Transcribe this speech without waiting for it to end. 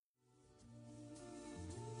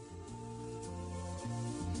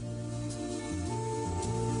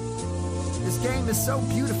game is so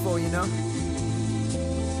beautiful, you know?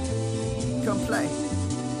 Come play.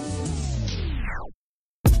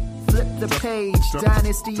 Flip the page,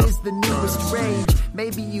 Dynasty is the newest rage.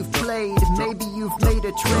 Maybe you've played, maybe you've made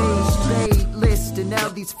a trade. Played list, and now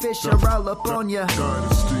these fish are all up on ya.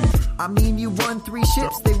 I mean, you won 3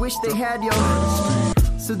 ships, they wish they had you.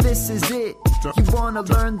 So this is it, you wanna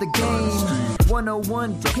learn the game.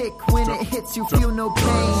 101 pick, when it hits you feel no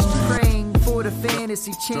pain. Praying for the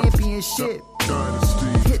fantasy championship.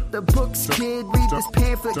 Hit the books, kid, read this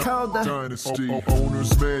pamphlet called the Dynasty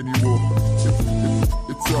Owner's Manual.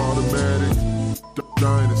 It's automatic.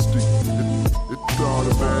 Dynasty. It's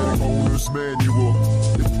automatic. Owner's Manual.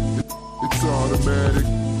 It's automatic.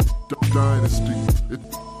 Dynasty.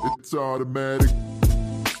 It's automatic.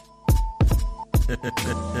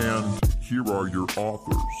 And here are your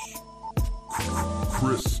authors,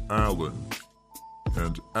 Chris Allen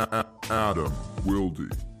and Adam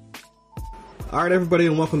Wilde. All right, everybody,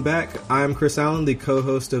 and welcome back. I'm Chris Allen, the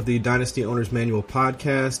co-host of the Dynasty Owner's Manual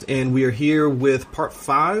podcast, and we are here with part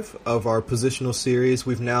 5 of our positional series.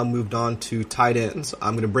 We've now moved on to tight ends.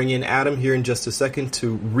 I'm going to bring in Adam here in just a second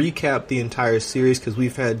to recap the entire series, because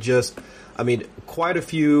we've had quite a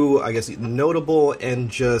few, notable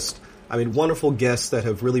and wonderful guests that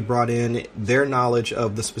have really brought in their knowledge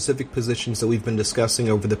of the specific positions that we've been discussing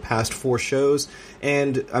over the past 4 shows.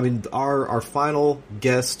 And, our final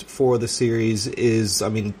guest for the series is,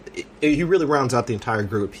 he really rounds out the entire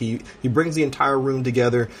group. He brings the entire room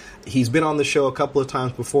together. He's been on the show a couple of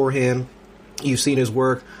times beforehand. You've seen his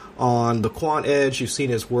work on the Quant Edge. You've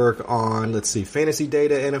seen his work on, Fantasy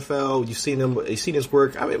Data NFL. You've seen his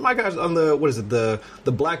work. My guy's on the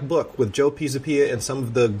Black Book with Joe Pisapia and some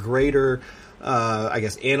of the greater,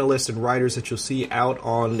 analysts and writers that you'll see out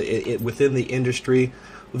on within the industry.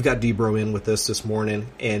 We've got Debro in with us this morning.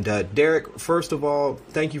 And Derek, first of all,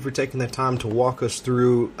 thank you for taking the time to walk us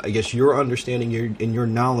through, your understanding and your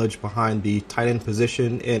knowledge behind the tight end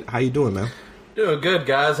position. And how you doing, man? Doing good,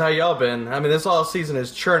 guys. How y'all been? This all season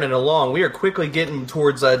is churning along. We are quickly getting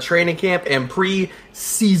towards training camp and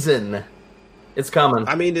pre-season. It's coming.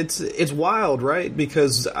 It's wild, right?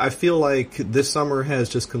 Because I feel like this summer has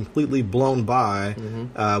just completely blown by.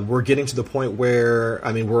 Mm-hmm. We're getting to the point where,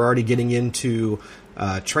 we're already getting into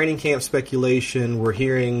training camp speculation. We're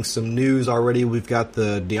hearing some news already. We've got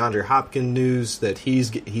the DeAndre Hopkins news that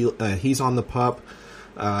he's on the pup.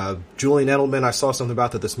 Julian Edelman, I saw something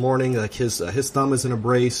about that this morning. Like his thumb is in a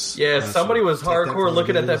brace. Yeah, somebody was hardcore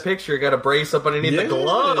looking at that picture. Got a brace up underneath the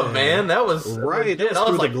glove, man. That was right. That was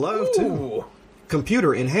through the glove too.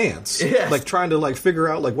 Computer enhanced, yes. Trying to figure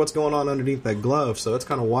out what's going on underneath that glove. So it's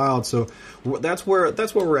kind of wild. So that's where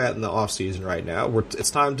we're at in the off season right now.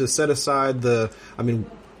 It's time to set aside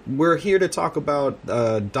we're here to talk about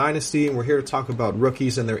Dynasty, and we're here to talk about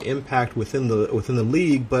rookies and their impact within the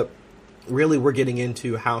league, but really, we're getting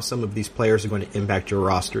into how some of these players are going to impact your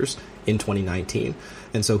rosters in 2019.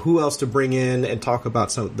 And so who else to bring in and talk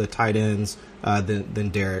about some of the tight ends than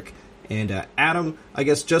Derek? And Adam, I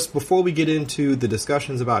guess just before we get into the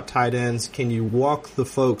discussions about tight ends, can you walk the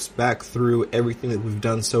folks back through everything that we've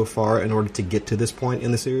done so far in order to get to this point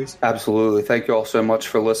in the series? Absolutely. Thank you all so much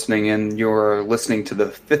for listening. And you're listening to the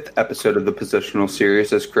 5th episode of the positional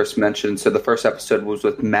series, as Chris mentioned. So the first episode was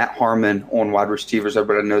with Matt Harmon on wide receivers.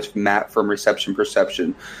 Everybody knows Matt from Reception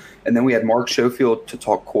Perception. And then we had Mark Schofield to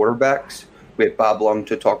talk quarterbacks. We had Bob Lung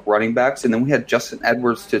to talk running backs. And then we had Justin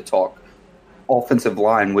Edwards to talk offensive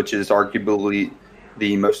line, which is arguably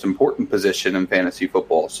the most important position in fantasy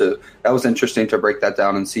football. So that was interesting to break that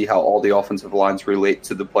down and see how all the offensive lines relate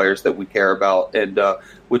to the players that we care about and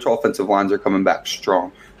which offensive lines are coming back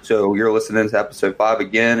strong. So you're listening to episode 5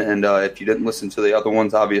 again, and if you didn't listen to the other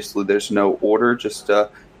ones, obviously there's no order. Just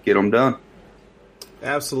get them done.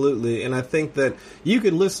 Absolutely, and I think that you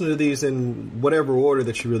can listen to these in whatever order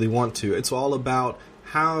that you really want to. It's all about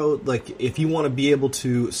how, if you want to be able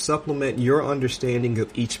to supplement your understanding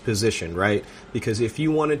of each position, right? Because if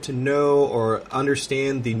you wanted to know or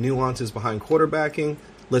understand the nuances behind quarterbacking,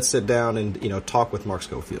 let's sit down and, talk with Mark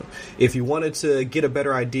Schofield. If you wanted to get a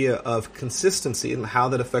better idea of consistency and how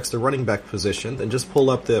that affects the running back position, then just pull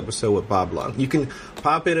up the episode with Bob Lung. You can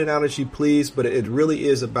pop in and out as you please, but it really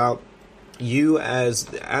is about you as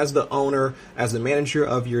the owner, as the manager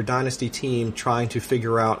of your dynasty team, trying to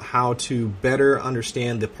figure out how to better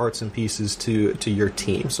understand the parts and pieces to your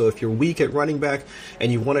team. So if you're weak at running back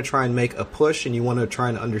and you want to try and make a push and you want to try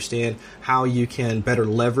and understand how you can better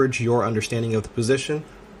leverage your understanding of the position,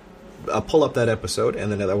 pull up that episode,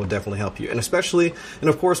 and then that will definitely help you. And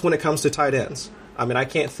of course, when it comes to tight ends, I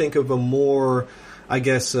can't think of a more I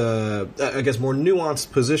guess more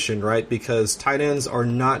nuanced position, right? Because tight ends are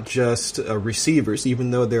not just receivers,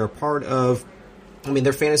 even though they're a part of,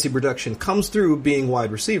 their fantasy production comes through being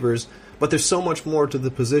wide receivers, but there's so much more to the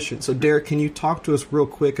position. So, Derek, can you talk to us real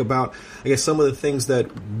quick about, I guess, some of the things that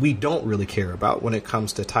we don't really care about when it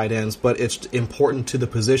comes to tight ends, but it's important to the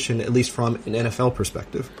position, at least from an NFL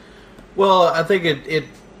perspective? Well, I think it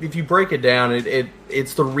if you break it down,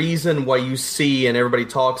 it's the reason why you see and everybody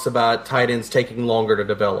talks about tight ends taking longer to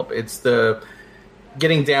develop. It's the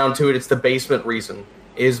getting down to it. It's the basement reason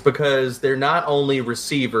is because they're not only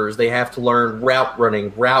receivers. They have to learn route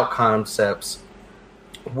running, route concepts,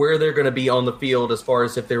 where they're going to be on the field as far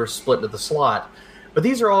as if they were split into the slot. But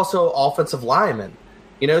these are also offensive linemen.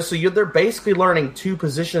 So they're basically learning two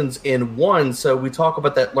positions in one. So we talk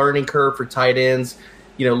about that learning curve for tight ends.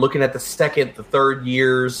 Looking at the second, the third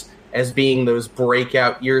years as being those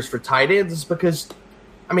breakout years for tight ends because,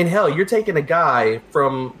 hell, you're taking a guy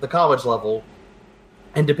from the college level,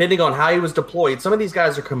 and depending on how he was deployed, some of these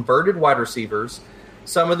guys are converted wide receivers.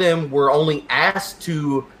 Some of them were only asked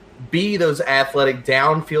to be those athletic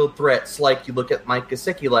downfield threats like you look at Mike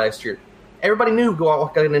Gesicki last year. Everybody knew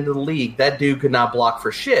walking into the league, that dude could not block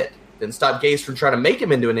for shit. Didn't stop Gase from trying to make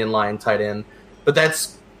him into an inline tight end, but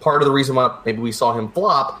that's part of the reason why maybe we saw him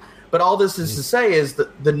flop. But all this is to say is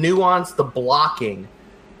that the nuance, the blocking,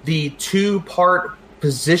 the two-part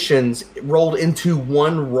positions rolled into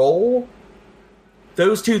one role,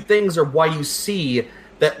 those two things are why you see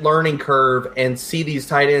that learning curve and see these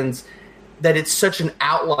tight ends, that it's such an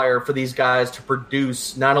outlier for these guys to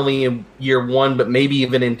produce not only in year one, but maybe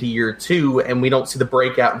even into year two, and we don't see the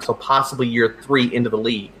breakout until possibly year 3 into the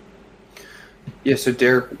league. Yeah, so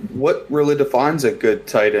Derek, what really defines a good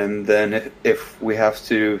tight end then if we have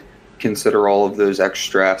to consider all of those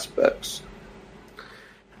extra aspects?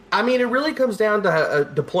 It really comes down to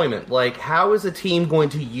deployment. Like, how is a team going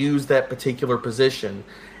to use that particular position?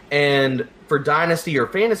 And for dynasty or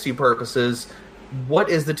fantasy purposes, what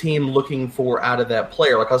is the team looking for out of that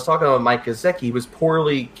player? Like I was talking about Mike Gesicki, he was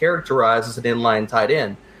poorly characterized as an inline tight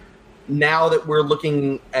end. Now that we're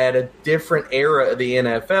looking at a different era of the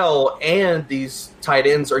NFL and these tight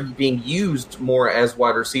ends are being used more as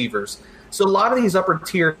wide receivers. So a lot of these upper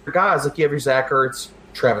tier guys, like you have your Zach Ertz,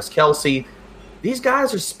 Travis Kelce, these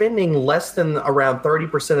guys are spending less than around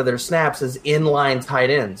 30% of their snaps as inline tight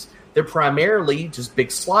ends. They're primarily just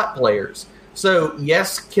big slot players. So,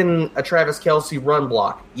 yes, can a Travis Kelce run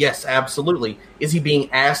block? Yes, absolutely. Is he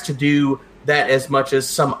being asked to do that as much as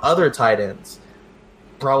some other tight ends?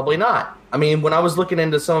 Probably not. When I was looking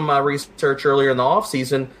into some of my research earlier in the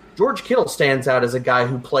offseason, George Kittle stands out as a guy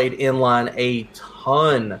who played inline a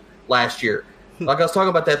ton last year. Like I was talking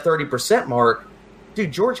about that 30% mark,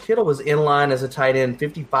 dude, George Kittle was inline as a tight end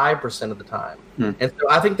 55% of the time. And so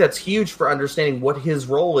I think that's huge for understanding what his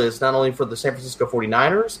role is, not only for the San Francisco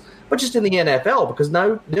 49ers, but just in the NFL, because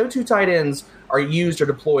no two tight ends are used or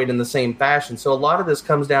deployed in the same fashion. So a lot of this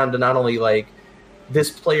comes down to not only like this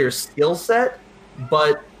player's skill set,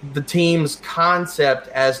 but the team's concept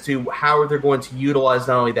as to how they're going to utilize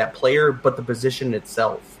not only that player, but the position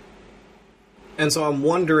itself. And so I'm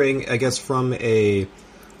wondering, I guess from a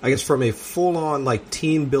full-on like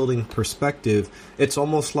team building perspective, it's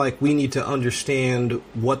almost like we need to understand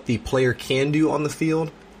what the player can do on the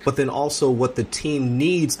field, but then also what the team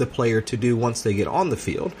needs the player to do once they get on the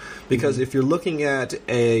field. Because if you're looking at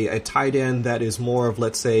a tight end that is more of,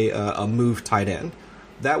 let's say, a move tight end,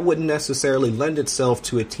 that wouldn't necessarily lend itself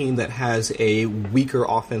to a team that has a weaker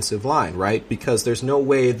offensive line, right? Because there's no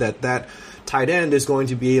way that tight end is going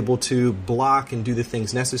to be able to block and do the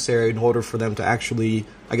things necessary in order for them to actually,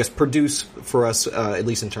 I guess, produce for us, at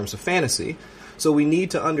least in terms of fantasy. So we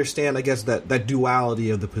need to understand, I guess, that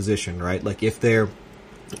duality of the position, right? Like if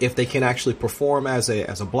they can actually perform as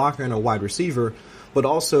a blocker and a wide receiver, but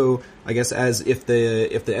also, I guess, as if the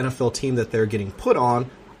NFL team that they're getting put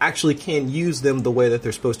on actually can use them the way that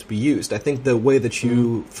they're supposed to be used. I think the way that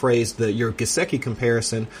you phrased your Gesicki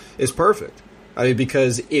comparison is perfect.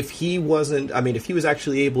 Because if he was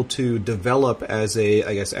actually able to develop as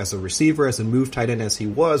a receiver, as a move tight end as he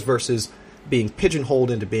was, versus being pigeonholed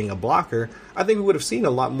into being a blocker, I think we would have seen a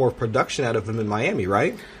lot more production out of him in Miami,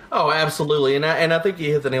 right? Oh, absolutely. And I think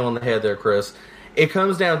you hit the nail on the head there, Chris. It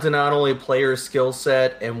comes down to not only player skill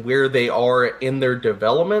set and where they are in their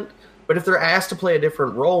development, but if they're asked to play a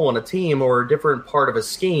different role on a team or a different part of a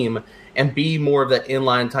scheme and be more of that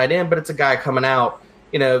inline tight end, but it's a guy coming out,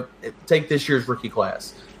 take this year's rookie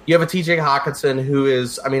class. You have a TJ Hawkinson who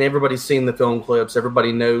is, everybody's seen the film clips.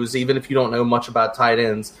 Everybody knows, even if you don't know much about tight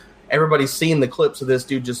ends, everybody's seen the clips of this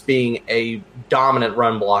dude just being a dominant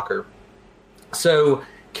run blocker. So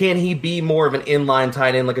can he be more of an inline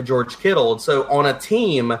tight end like a George Kittle? And so on a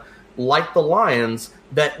team like the Lions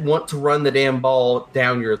that want to run the damn ball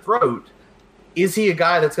down your throat, is he a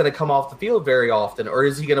guy that's going to come off the field very often, or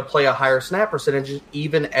is he going to play a higher snap percentage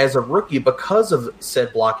even as a rookie because of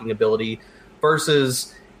said blocking ability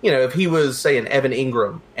versus, if he was, say, an Evan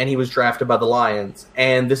Ingram and he was drafted by the Lions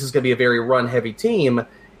and this is going to be a very run-heavy team,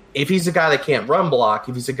 if he's a guy that can't run block,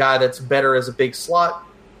 if he's a guy that's better as a big slot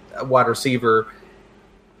wide receiver,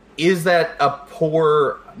 is that a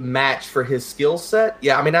poor match for his skill set?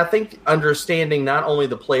 Yeah, I think understanding not only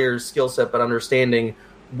the player's skill set, but understanding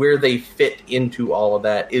where they fit into all of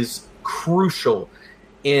that is crucial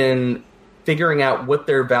in figuring out what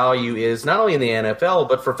their value is, not only in the NFL,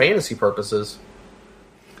 but for fantasy purposes.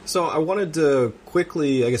 So I wanted to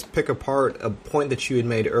quickly, pick apart a point that you had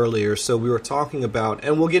made earlier. So we were talking about,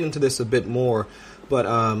 and we'll get into this a bit more, but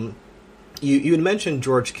you had mentioned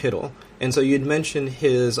George Kittle. And so you had mentioned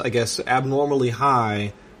his, abnormally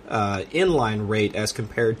high inline rate as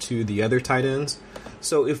compared to the other tight ends.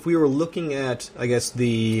 So if we were looking at,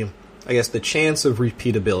 the chance of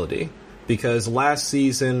repeatability, because last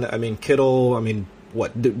season, Kittle,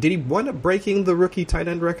 did he wind up breaking the rookie tight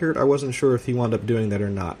end record? I wasn't sure if he wound up doing that or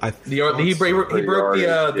not. He broke the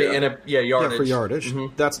yardage. For yardage.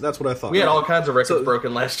 Mm-hmm. That's what I thought. We had all kinds of records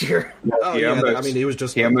broken last year. He was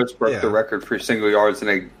just... He almost broke the record for single yards in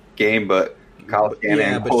a game, but Kyle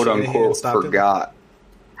Shanahan, quote-unquote, forgot.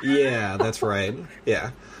 Yeah, that's right.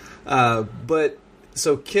 Yeah.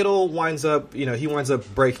 So Kittle winds up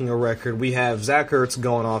breaking a record. We have Zach Ertz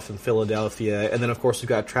going off in Philadelphia, and then, of course, we've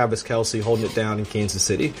got Travis Kelce holding it down in Kansas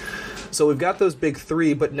City. So we've got those big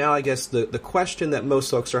three, but now I guess the question that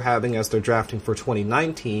most folks are having as they're drafting for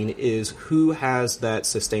 2019 is who has that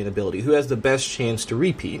sustainability? Who has the best chance to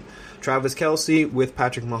repeat? Travis Kelce with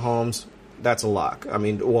Patrick Mahomes, that's a lock.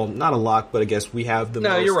 Not a lock, but I guess we have the most...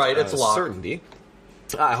 No, you're right, it's a lock. Certainty.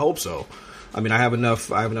 I hope so. I have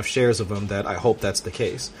enough shares of them that I hope that's the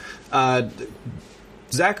case.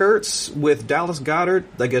 Zach Ertz with Dallas Goedert,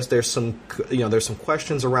 I guess there's some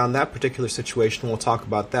questions around that particular situation. We'll talk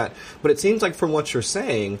about that. But it seems like from what you're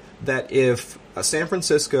saying that if San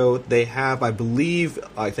Francisco, they have, I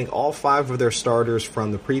think all 5 of their starters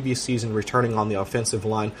from the previous season returning on the offensive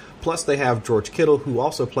line, plus they have George Kittle, who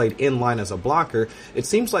also played in line as a blocker. It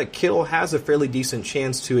seems like Kittle has a fairly decent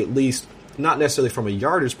chance to at least, not necessarily from a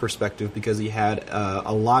yardage perspective because he had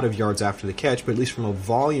a lot of yards after the catch, but at least from a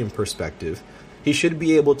volume perspective, he should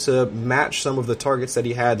be able to match some of the targets that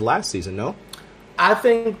he had last season, no? I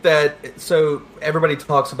think that, so everybody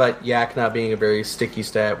talks about Yak not being a very sticky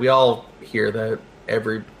stat. We all hear that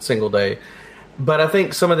every single day. But I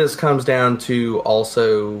think some of this comes down to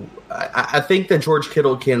also, I think that George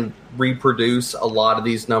Kittle can reproduce a lot of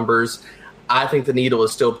these numbers. I think the needle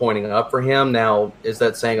is still pointing up for him. Now, is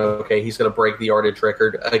that saying, okay, he's going to break the yardage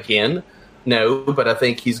record again? No, but I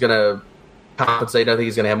think he's going to compensate. I think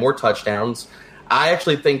he's going to have more touchdowns. I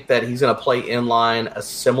actually think that he's going to play in line a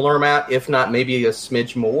similar amount, if not maybe a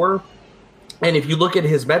smidge more. And if you look at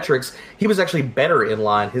his metrics, he was actually better in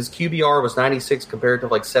line. His QBR was 96 compared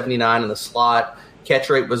to 79 in the slot. Catch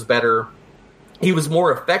rate was better. He was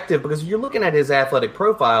more effective because if you're looking at his athletic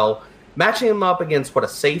profile, matching him up against a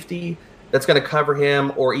safety that's going to cover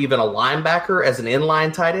him, or even a linebacker as an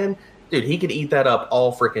inline tight end, dude, he could eat that up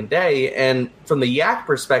all freaking day. And from the Yak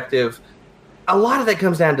perspective, a lot of that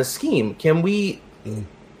comes down to scheme. Can we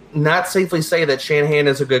not safely say that Shanahan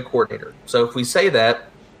is a good coordinator? So if we say that,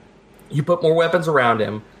 you put more weapons around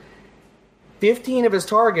him. 15 of his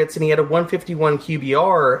targets, and he had a 151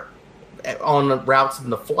 QBR on routes in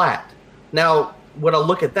the flat. Now, what I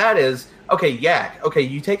look at that is, okay, Yak, okay,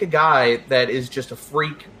 you take a guy that is just a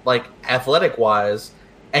freak, athletic-wise,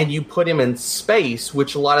 and you put him in space,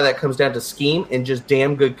 which a lot of that comes down to scheme and just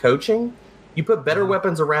damn good coaching. You put better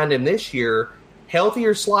weapons around him this year,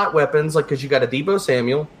 healthier slot weapons, because you got a Deebo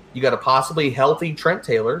Samuel, you got a possibly healthy Trent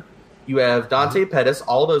Taylor, you have Dante Pettis,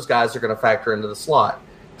 all those guys are going to factor into the slot.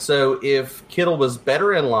 So if Kittle was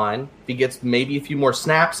better in line, if he gets maybe a few more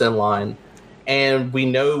snaps in line, and we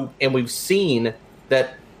know and we've seen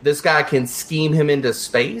that this guy can scheme him into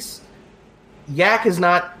space, Yak is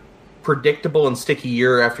not predictable and sticky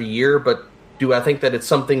year after year, but do I think that it's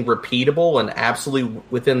something repeatable and absolutely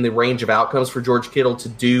within the range of outcomes for George Kittle to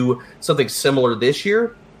do something similar this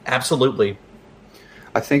year? Absolutely.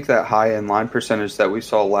 I think that high in-line percentage that we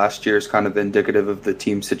saw last year is kind of indicative of the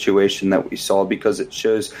team situation that we saw, because it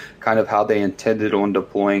shows kind of how they intended on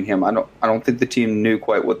deploying him. I don't think the team knew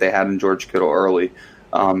quite what they had in George Kittle early,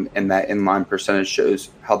 and that in-line percentage shows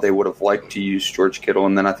how they would have liked to use George Kittle.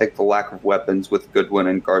 And then I think the lack of weapons with Goodwin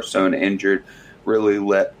and Garcon injured really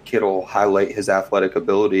let Kittle highlight his athletic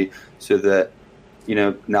ability so that,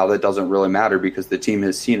 now that doesn't really matter because the team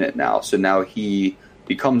has seen it now. So now he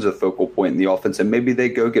becomes a focal point in the offense, and maybe they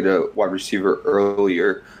go get a wide receiver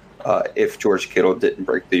earlier if George Kittle didn't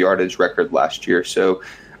break the yardage record last year. So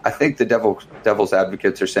I think the devil's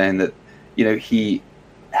advocates are saying that, he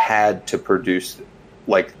had to produce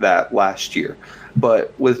like that last year.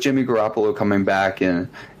 But with Jimmy Garoppolo coming back and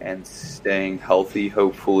staying healthy,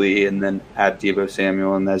 hopefully, and then add Deebo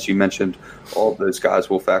Samuel, and as you mentioned, all of those guys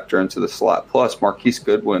will factor into the slot. Plus, Marquise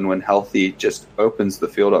Goodwin, when healthy, just opens the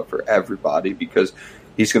field up for everybody because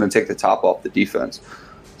he's going to take the top off the defense.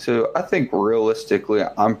 So I think realistically,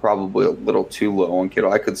 I'm probably a little too low on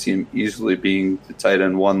Kittle. I could see him easily being the tight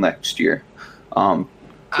end 1 next year.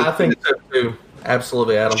 I think so too.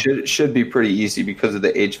 Absolutely, Adam. Should be pretty easy because of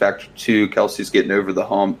the age factor too. Kelsey's getting over the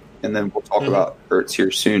hump, and then we'll talk about Ertz here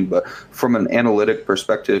soon. But from an analytic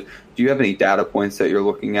perspective, do you have any data points that you're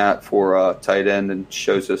looking at for tight end and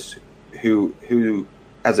shows us who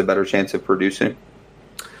has a better chance of producing?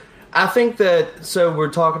 I think that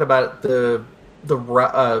we're talking about the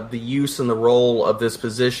use and the role of this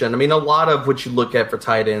position. I mean, a lot of what you look at for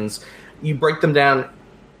tight ends, you break them down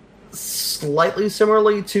slightly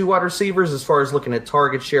similarly to wide receivers as far as looking at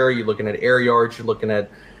target share. You're looking at air yards. You're looking at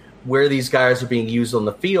where these guys are being used on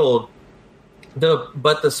the field.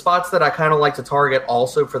 But the spots that I kind of like to target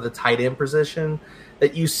also for the tight end position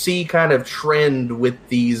that you see kind of trend with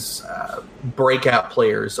these breakout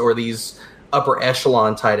players or these upper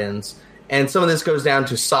echelon tight ends. And some of this goes down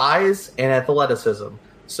to size and athleticism.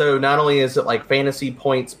 So not only is it like fantasy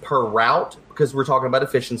points per route, because we're talking about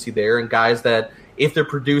efficiency there, and guys that if they're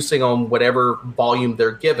producing on whatever volume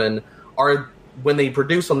they're given, when they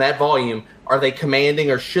produce on that volume, are they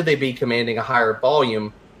commanding or should they be commanding a higher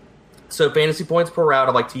volume? So fantasy points per route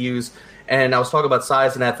I like to use. And I was talking about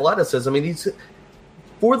size and athleticism. I mean, these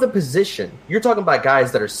for the position, you're talking about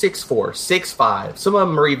guys that are 6'4", 6'5", some of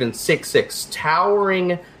them are even 6'6",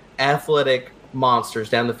 towering athletic monsters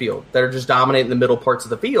down the field that are just dominating the middle parts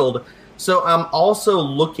of the field. So I'm also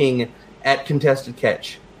looking at contested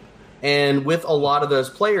catch. And with a lot of those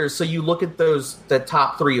players, so you look at the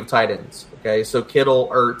top 3 of tight ends. Okay, so Kittle,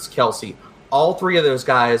 Ertz, Kelsey. All 3 of those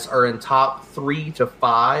guys are in top 3 to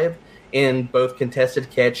 5 in both contested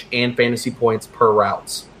catch and fantasy points per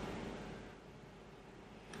routes.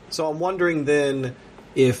 So I'm wondering then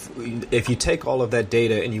if you take all of that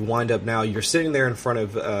data and you wind up now you're sitting there in front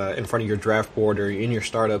of your draft board or in your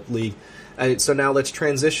startup league. So now let's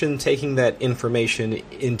transition taking that information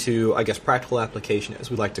into, I guess, practical application, as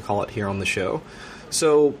we like to call it here on the show.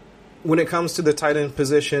 So when it comes to the tight end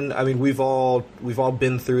position, I mean, we've all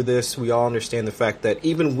been through this. We all understand the fact that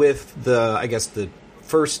even with the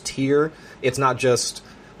first tier, it's not just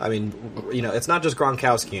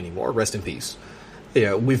Gronkowski anymore. Rest in peace.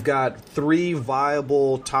 We've got 3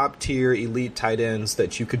 viable top-tier elite tight ends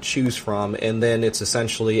that you could choose from, and then it's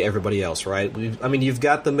essentially everybody else, right? You've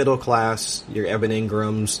got the middle class, your Evan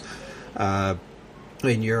Ingrams, and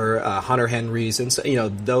your Hunter Henrys, and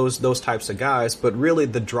those types of guys. But really,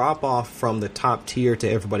 the drop-off from the top tier to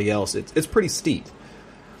everybody else, it's pretty steep.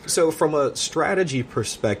 So from a strategy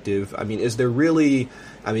perspective, is there really...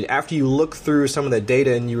 after you look through some of that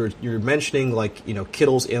data, and you're mentioning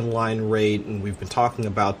Kittle's inline rate, and we've been talking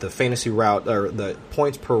about the fantasy route or the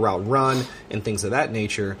points per route run and things of that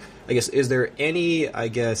nature. I guess is there any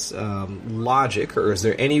logic or is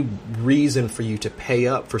there any reason for you to pay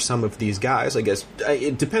up for some of these guys? I guess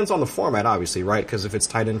it depends on the format, obviously, right? Because if it's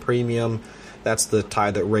tight end premium, that's the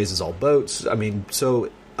tide that raises all boats. So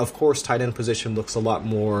of course, tight end position looks a lot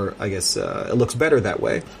more. It looks better that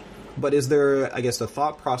way. But is there, a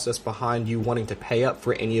thought process behind you wanting to pay up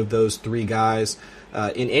for any of those 3 guys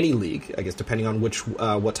in any league, depending on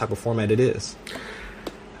what type of format it is?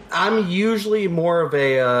 I'm usually more of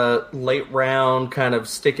a late round kind of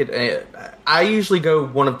stick it. I usually go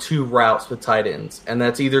one of 2 routes with tight ends, and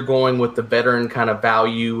that's either going with the veteran kind of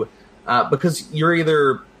value because you're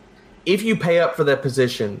either, if you pay up for that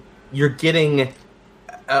position, you're getting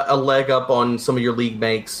a leg up on some of your league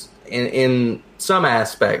mates in some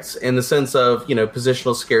aspects, in the sense of,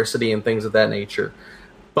 positional scarcity and things of that nature.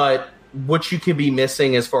 But what you could be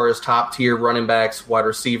missing as far as top tier running backs, wide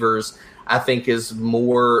receivers, I think is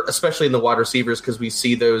more, especially in the wide receivers, because we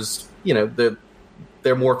see those,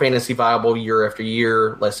 they're more fantasy viable year after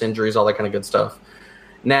year, less injuries, all that kind of good stuff.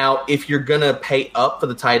 Now, if you're going to pay up for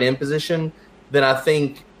the tight end position, then I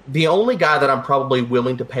think the only guy that I'm probably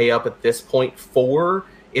willing to pay up at this point for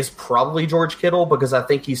is probably George Kittle, because I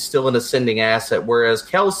think he's still an ascending asset. Whereas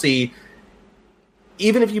Kelsey,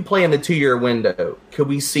 even if you play in the 2-year window, could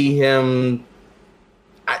we see him?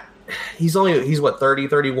 he's what, 30,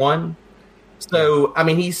 31? So, I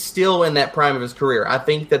mean, he's still in that prime of his career. I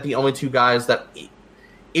think that the only two guys that,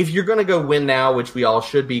 if you're going to go win now, which we all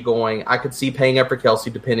should be going, I could see paying up for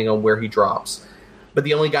Kelce depending on where he drops. But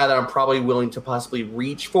the only guy that I'm probably willing to possibly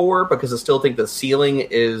reach for, because I still think the ceiling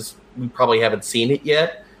is, we probably haven't seen it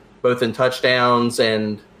yet, both in touchdowns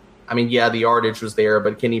and, I mean, yeah, the yardage was there,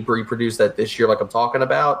 but can he reproduce that this year like I'm talking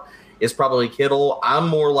about, is probably Kittle. I'm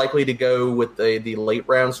more likely to go with the late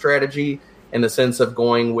round strategy in the sense of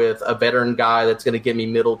going with a veteran guy that's going to give me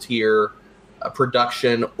middle tier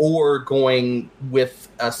production, or going with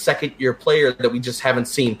a second-year player that we just haven't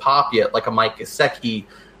seen pop yet, like a Mike Gesicki,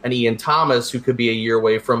 an Ian Thomas, who could be a year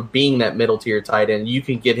away from being that middle-tier tight end. You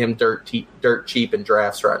can get him dirt cheap in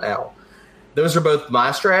drafts right now. Those are both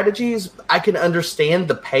my strategies. I can understand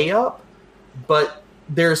the pay-up, but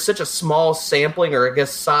there's such a small sampling, or I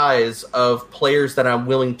guess size, of players that I'm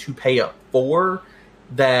willing to pay up for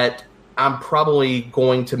that I'm probably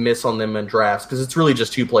going to miss on them in drafts, because it's really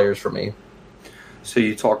just two players for me. So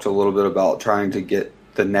you talked a little bit about trying to get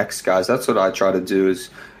the next guys. That's what I try to do, is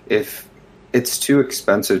if it's too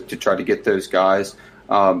expensive to try to get those guys.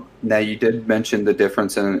 Now, you did mention the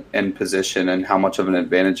difference in position and how much of an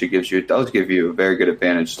advantage it gives you. It does give you a very good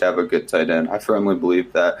advantage to have a good tight end. I firmly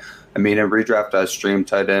believe that. I mean, in redraft, I stream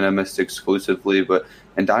tight end almost exclusively, but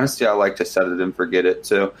in Dynasty, I like to set it and forget it.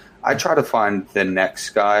 So I try to find the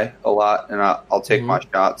next guy a lot, and I'll take my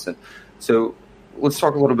shots. And so let's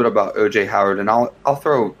talk a little bit about O.J. Howard, and I'll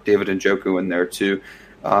throw David Njoku in there too.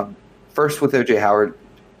 First, with O.J. Howard,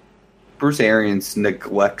 Bruce Arians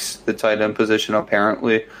neglects the tight end position,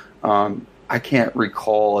 apparently. I can't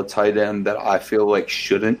recall a tight end that I feel like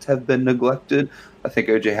shouldn't have been neglected. I think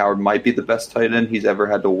O.J. Howard might be the best tight end he's ever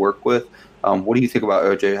had to work with. What do you think about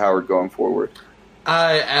O.J. Howard going forward?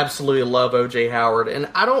 I absolutely love O.J. Howard, and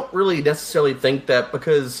I don't really necessarily think that,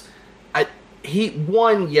 because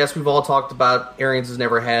yes, we've all talked about Arians has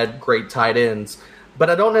never had great tight ends,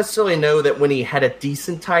 but I don't necessarily know that when he had a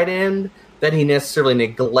decent tight end that he necessarily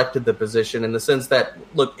neglected the position, in the sense that,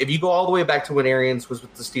 look, if you go all the way back to when Arians was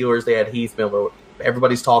with the Steelers, they had Heath Miller.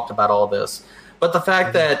 Everybody's talked about all this. But the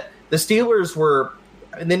fact that the Steelers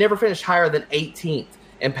they never finished higher than 18th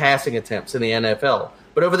in passing attempts in the NFL.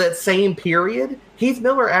 But over that same period, Heath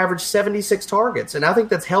Miller averaged 76 targets. And I think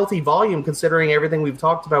that's healthy volume considering everything we've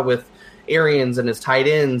talked about with Arians and his tight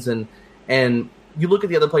ends. And you look at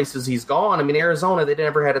the other places he's gone. I mean, Arizona, they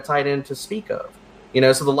never had a tight end to speak of.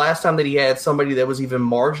 So the last time that he had somebody that was even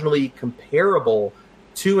marginally comparable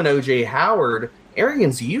to an O.J. Howard,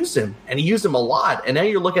 Arians used him, and he used him a lot. And now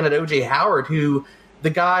you're looking at O.J. Howard, who the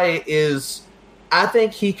guy is, I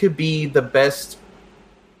think he could be the best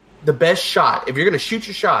shot. If you're going to shoot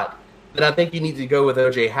your shot, then I think you need to go with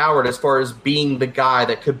O.J. Howard as far as being the guy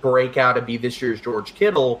that could break out and be this year's George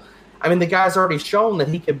Kittle. I mean, the guy's already shown that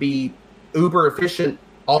he could be uber efficient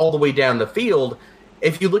all the way down the field.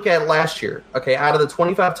 If you look at last year, okay, out of the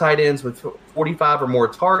 25 tight ends with 45 or more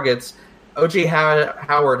targets, O.J.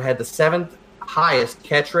 Howard had the seventh highest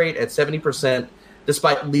catch rate at 70%,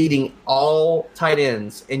 despite leading all tight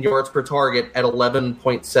ends in yards per target at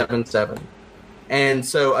 11.77. And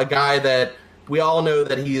so a guy that we all know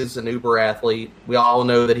that he is an uber athlete. We all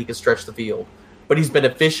know that he can stretch the field. But he's been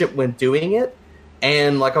efficient when doing it.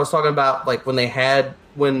 And like I was talking about, like when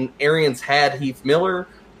Arians had Heath Miller,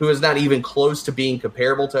 who is not even close to being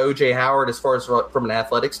comparable to O.J. Howard as far as from an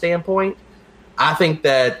athletic standpoint, I think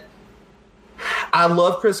that I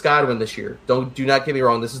love Chris Godwin this year. Do not get me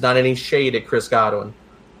wrong. This is not any shade at Chris Godwin.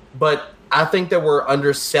 But I think that we're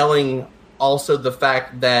underselling also the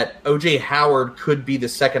fact that O.J. Howard could be the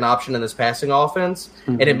second option in this passing offense,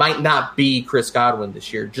 and it might not be Chris Godwin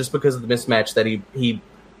this year just because of the mismatch that he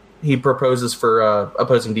proposes for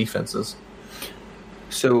opposing defenses.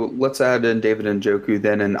 So let's add in David Njoku,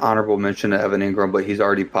 then an honorable mention to Evan Ingram, but he's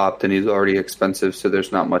already popped and he's already expensive, so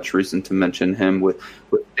there's not much reason to mention him. With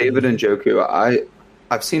David Njoku,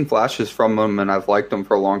 I've seen flashes from him and I've liked him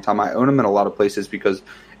for a long time. I own him in a lot of places because,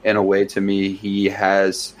 in a way, to me, he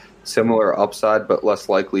has similar upside but less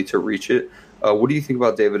likely to reach it. What do you think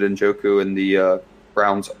about David Njoku and the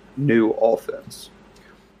Browns' new offense?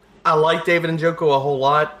 I like David Njoku a whole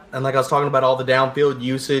lot. And like I was talking about all the downfield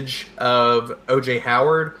usage of O.J.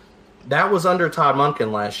 Howard, that was under Todd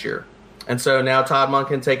Monken last year. And so now Todd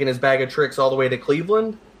Monken taking his bag of tricks all the way to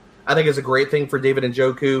Cleveland, I think is a great thing for David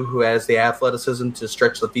Njoku, who has the athleticism to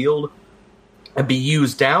stretch the field and be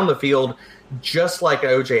used down the field just like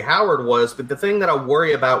O.J. Howard was. But the thing that I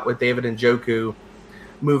worry about with David Njoku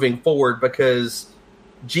moving forward, because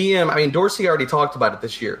Dorsey already talked about it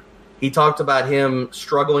this year. He talked about him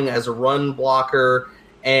struggling as a run blocker,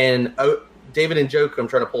 and David Njoku, I'm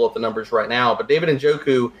trying to pull up the numbers right now, but David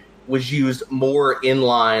Njoku was used more in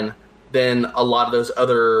line than a lot of those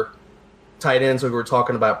other tight ends we were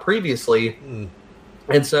talking about previously.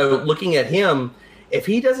 And so looking at him, if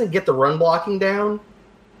he doesn't get the run blocking down,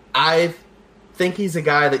 I think he's a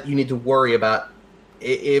guy that you need to worry about.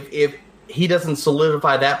 If he doesn't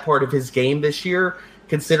solidify that part of his game this year,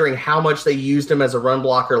 considering how much they used him as a run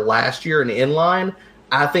blocker last year and inline,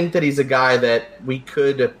 I think that he's a guy that we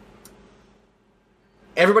could.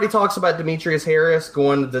 Everybody talks about Demetrius Harris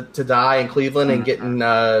going to die in Cleveland and getting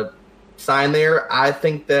signed there. I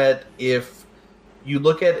think that if you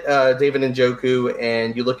look at David Njoku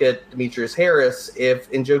and you look at Demetrius Harris,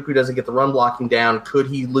 if Njoku doesn't get the run blocking down, could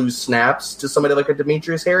he lose snaps to somebody like a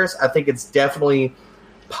Demetrius Harris? I think it's definitely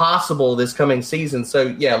possible this coming season. So,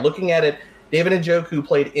 yeah, looking at it, David Njoku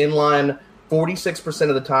played inline 46%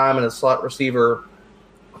 of the time and a slot receiver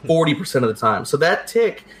 40% of the time. So that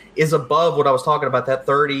tick is above what I was talking about, that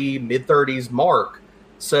mid-30s mark.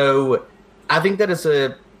 So I think that is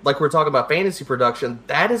like we're talking about fantasy production,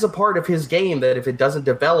 that is a part of his game that if it doesn't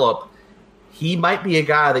develop, he might be a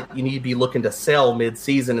guy that you need to be looking to sell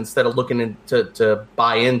mid-season instead of looking to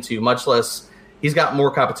buy into, much less he's got more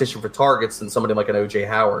competition for targets than somebody like an O.J.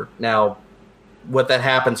 Howard. Now, what that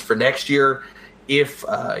happens for next year, if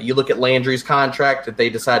you look at Landry's contract, if they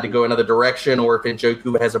decide to go another direction, or if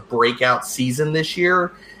Njoku has a breakout season this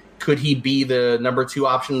year, could he be the number 2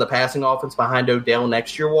 option in the passing offense behind Odell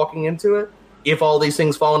next year walking into it? If all these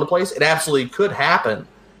things fall into place, it absolutely could happen.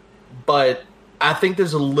 But I think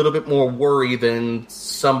there's a little bit more worry than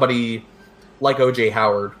somebody like O.J.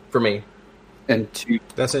 Howard for me. And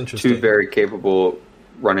that's interesting. 2 very capable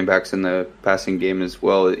running backs in the passing game as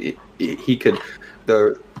well. He could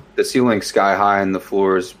the ceiling sky high and the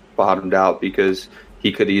floor is bottomed out because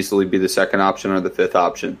he could easily be the 2nd option or the 5th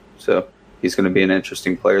option. So he's going to be an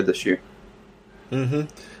interesting player this year. Mm-hmm.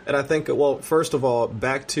 And I think, well, first of all,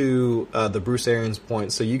 back to the Bruce Arians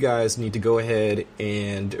point. So you guys need to go ahead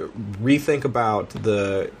and rethink about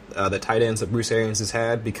the tight ends that Bruce Arians has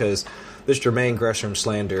had, because this Jermaine Gresham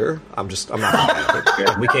slander, I'm not going to have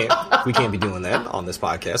it. We can't be doing that on this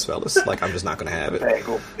podcast, fellas. Like, I'm just not going to have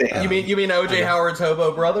it. You mean O.J. Howard's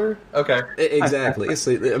hobo brother? Okay, exactly.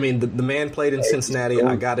 So, I mean, the man played in Cincinnati.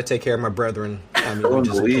 I got to take care of my brethren. I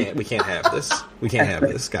mean, we can't have this. We can't have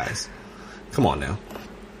this, guys. Come on now.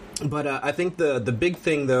 But I think the big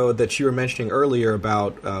thing, though, that you were mentioning earlier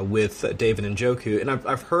about with David Njoku, and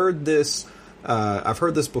I've heard this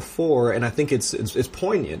before, and I think it's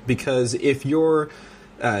poignant, because if we're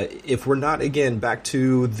not, again, back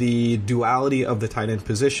to the duality of the tight end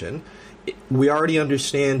position, we already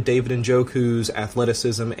understand David Njoku's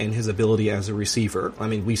athleticism and his ability as a receiver. I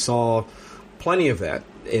mean, we saw plenty of that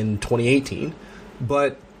in 2018,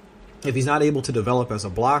 but if he's not able to develop as a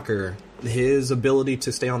blocker, his ability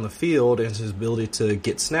to stay on the field and his ability to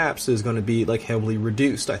get snaps is going to be like heavily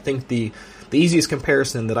reduced. I think the easiest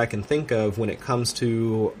comparison that I can think of when it comes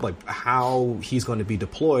to like how he's going to be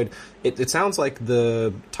deployed, it sounds like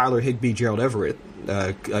the Tyler Higbee, Gerald Everett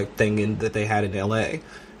thing that they had in L.A.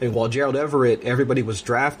 And while Gerald Everett, everybody was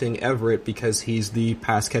drafting Everett because he's the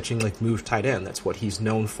pass-catching, like, move tight end. That's what he's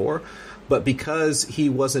known for. But because he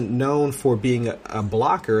wasn't known for being a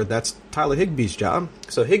blocker, that's Tyler Higbee's job.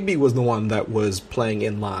 So Higbee was the one that was playing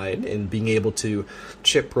in line and being able to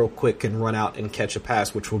chip real quick and run out and catch a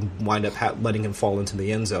pass, which would wind up letting him fall into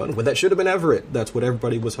the end zone. When that should have been Everett. That's what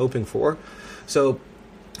everybody was hoping for. So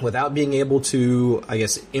without being able to, I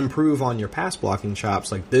guess, improve on your pass blocking chops,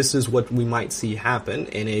 like, this is what we might see happen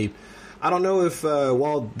in I don't know if,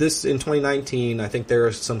 this in 2019, I think there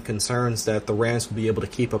are some concerns that the Rams will be able to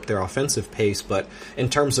keep up their offensive pace, but in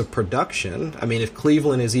terms of production, I mean, if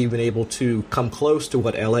Cleveland is even able to come close to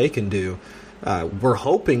what LA can do, we're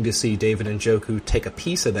hoping to see David Njoku take a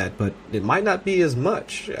piece of that, but it might not be as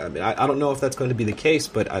much. I mean, I don't know if that's going to be the case,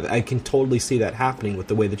 but I can totally see that happening with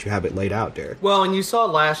the way that you have it laid out, Derek. Well, and you saw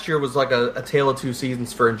last year was like a tale of 2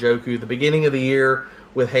 seasons for Njoku. The beginning of the year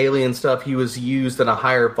with Haley and stuff, he was used in a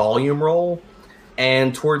higher volume role,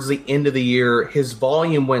 and towards the end of the year, his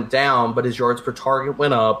volume went down, but his yards per target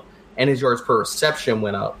went up, and his yards per reception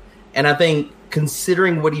went up. And I think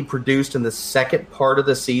considering what he produced in the second part of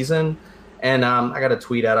the season, and I got a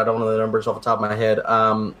tweet out, I don't know the numbers off the top of my head,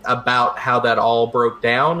 about how that all broke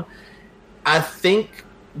down. I think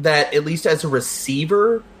that at least as a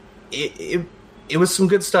receiver, it was some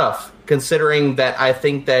good stuff, considering that I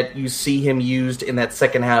think that you see him used in that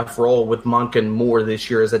second half role with Monken more this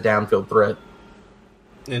year as a downfield threat.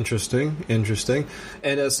 Interesting.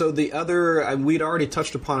 And so the other, we'd already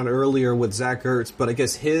touched upon it earlier with Zach Ertz, but I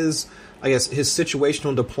guess his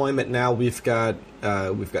situational deployment now, we've got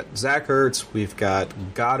Zach Ertz, we've got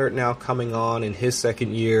Goddard now coming on in his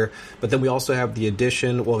second year, but then we also have the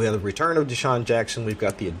addition, we have the return of Deshaun Jackson, we've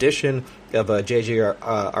got the addition of J.J.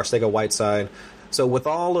 Arcega-Whiteside. So with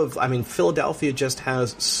Philadelphia just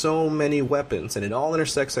has so many weapons, and it all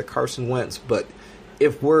intersects at Carson Wentz, but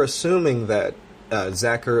if we're assuming that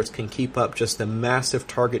Zach Ertz can keep up just the massive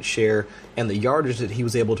target share and the yardage that he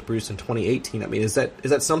was able to produce in 2018. I mean, is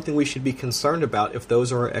that something we should be concerned about if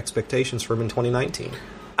those are our expectations for him in 2019?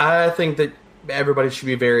 I think that everybody should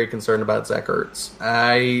be very concerned about Zach Ertz.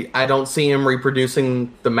 I don't see him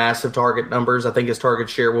reproducing the massive target numbers. I think his target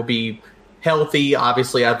share will be healthy.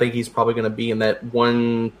 Obviously, I think he's probably going to be in that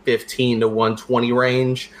 115 to 120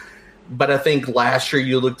 range. But I think last year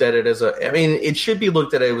you looked at it as it should be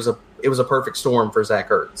looked at it was a perfect storm for Zach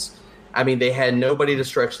Ertz. I mean, they had nobody to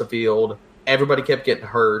stretch the field. Everybody kept getting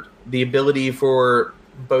hurt. The ability for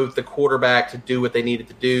both the quarterback to do what they needed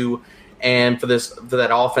to do and for that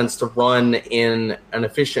offense to run in an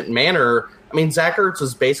efficient manner. I mean, Zach Ertz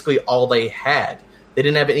was basically all they had. They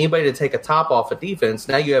didn't have anybody to take a top off of defense.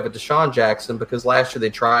 Now you have a Deshaun Jackson because last year they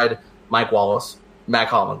tried Mike Wallace, Mac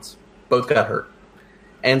Hollins. Both got hurt.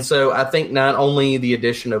 And so I think not only the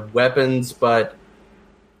addition of weapons, but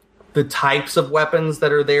the types of weapons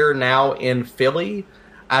that are there now in Philly,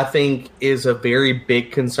 I think is a very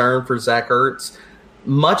big concern for Zach Ertz.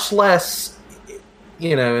 Much less,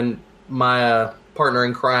 and my partner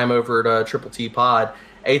in crime over at Triple T Pod,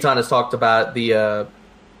 Eitan has talked about the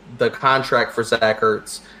contract for Zach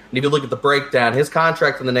Ertz. And if you look at the breakdown, his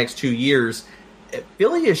contract in the next 2 years,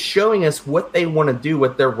 Philly is showing us what they want to do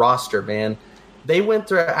with their roster, man. They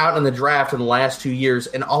went out in the draft in the last 2 years,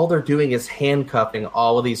 and all they're doing is handcuffing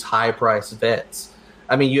all of these high-priced vets.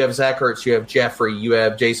 I mean, you have Zach Ertz, you have Jeffrey, you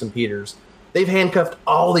have Jason Peters. They've handcuffed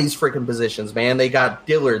all these freaking positions, man. They got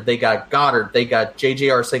Dillard, they got Goddard, they got J.J.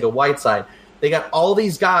 Arcega-Whiteside. They got all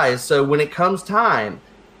these guys, so when it comes time,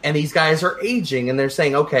 and these guys are aging, and they're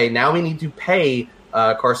saying, okay, now we need to pay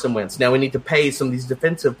Carson Wentz. Now we need to pay some of these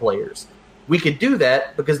defensive players. We could do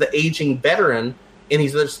that because the aging veteran in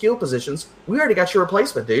these other skill positions, we already got your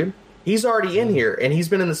replacement, dude. He's already in here, and he's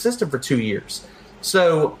been in the system for 2 years.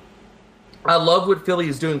 So I love what Philly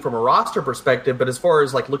is doing from a roster perspective, but as far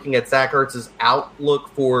as looking at Zach Ertz's outlook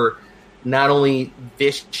for not only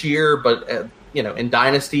this year, but in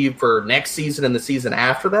Dynasty for next season and the season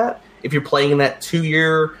after that, if you're playing in that 2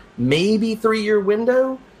 year, maybe 3 year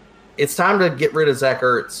window, it's time to get rid of Zach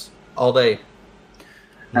Ertz all day.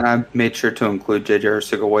 And I made sure to include J.J.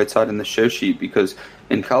 Arcega-Whiteside in the show sheet because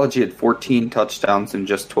in college he had 14 touchdowns in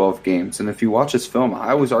just 12 games. And if you watch his film,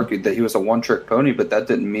 I always argued that he was a one-trick pony, but that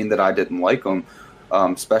didn't mean that I didn't like him,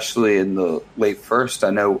 especially in the late first. I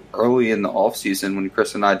know early in the offseason when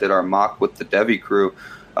Chris and I did our mock with the Devi crew,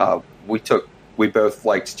 we both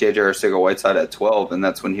liked J.J. Arcega-Whiteside at 12, and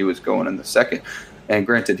that's when he was going in the second. And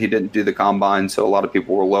granted, he didn't do the combine, so a lot of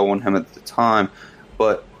people were low on him at the time,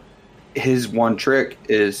 but his one trick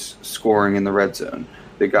is scoring in the red zone.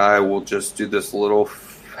 The guy will just do this little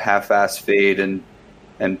half-ass fade and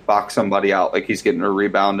box somebody out like he's getting a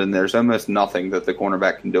rebound, and there's almost nothing that the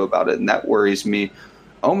cornerback can do about it. And that worries me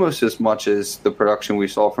almost as much as the production we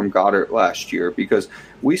saw from Goddard last year, because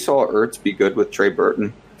we saw Ertz be good with Trey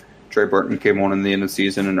Burton. Trey Burton came on in the end of the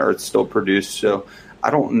season, and Ertz still produced. So I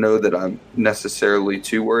don't know that I'm necessarily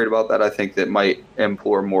too worried about that. I think that might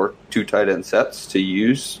implore more two tight end sets to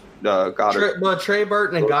use Goddard. Trey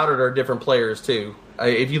Burton and Goddard are different players too.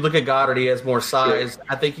 If you look at Goddard, he has more size.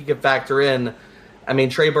 Yeah. I think you can factor in. I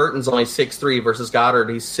mean, Trey Burton's only 6'3" versus Goddard.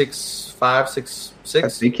 He's 6'5", 6'6". I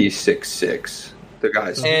think he's 6'6". The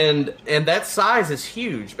guys and that size is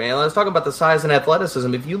huge, man. Let's talk about the size and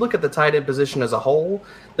athleticism. If you look at the tight end position as a whole,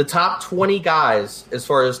 the top 20 guys as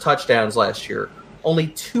far as touchdowns last year, only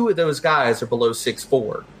 2 of those guys are below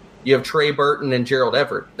 6'4". You have Trey Burton and Gerald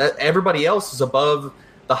Everett. Everybody else is above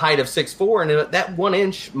the height of 6'4", and that 1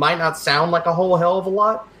 inch might not sound like a whole hell of a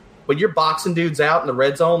lot, but you're boxing dudes out in the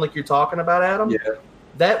red zone like you're talking about, Adam. Yeah.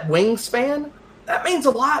 That wingspan, that means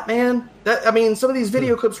a lot, man. Some of these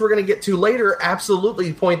video clips we're going to get to later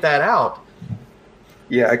absolutely point that out.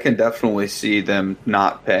 Yeah, I can definitely see them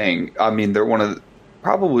not paying. I mean, they're one of the,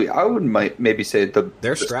 probably, I would maybe say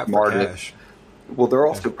they're strapped for cash. Well, they're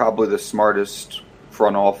also probably the smartest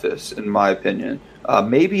front office, in my opinion.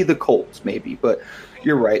 Maybe the Colts, but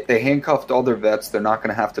you're right. They handcuffed all their vets. They're not going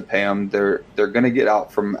to have to pay them. They're going to get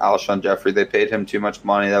out from Alshon Jeffrey. They paid him too much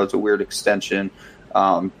money. That was a weird extension.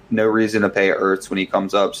 No reason to pay Ertz when he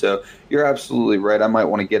comes up. So you're absolutely right. I might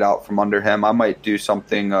want to get out from under him. I might do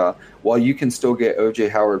something while you can still get OJ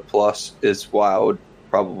Howard plus is why I would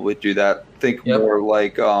probably do that. Think more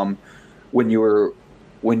like when you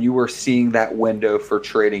were seeing that window for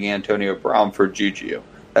trading Antonio Brown for Juju.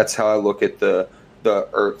 That's how I look at the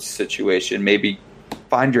Ertz situation. Maybe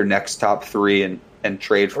find your next top 3 and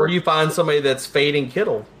trade for. Or you find somebody that's fading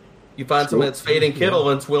Kittle. You find somebody that's fading Kittle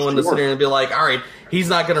and it's willing to sit there and be like, all right, he's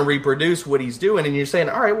not going to reproduce what he's doing. And you're saying,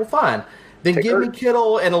 all right, well, fine. Then give me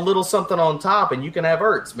Kittle and a little something on top, and you can have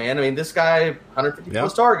Ertz, man. I mean, this guy, 150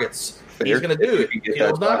 plus targets. He's going to do it.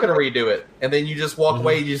 Kittle's not going to redo it. And then you just walk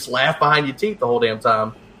away, you just laugh behind your teeth the whole damn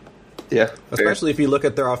time. Yeah. Especially if you look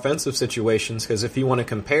at their offensive situations, because if you want to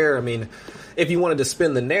compare, I mean, if you wanted to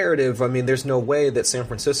spin the narrative, I mean, there's no way that San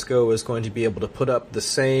Francisco is going to be able to put up the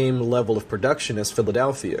same level of production as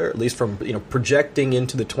Philadelphia, or at least from, projecting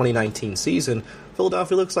into the 2019 season.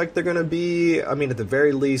 Philadelphia looks like they're going to be, I mean, at the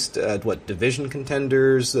very least, division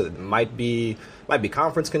contenders, might be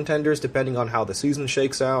conference contenders, depending on how the season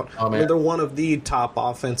shakes out. Oh, man. I mean, they're one of the top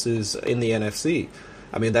offenses in the NFC.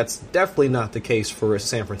 I mean, that's definitely not the case for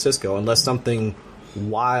San Francisco, unless something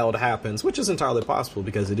wild happens, which is entirely possible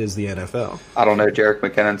because it is the NFL. I don't know. Jerick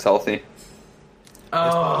McKinnon's healthy.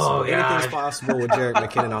 Oh, yeah. Anything's possible with Jerick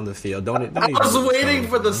McKinnon on the field. Don't I was waiting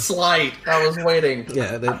for the slight. I was waiting.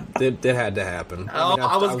 Yeah, that had to happen.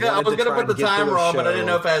 I was going to put the timer on, but I didn't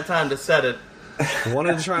know if I had time to set it. I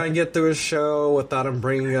wanted to try and get through a show without him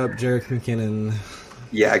bringing up Jerick McKinnon.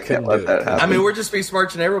 Yeah, I can't let that happen. I mean, we're just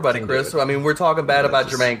besmirching everybody, Chris. I mean, we're talking bad about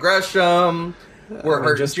Jermaine Gresham. We're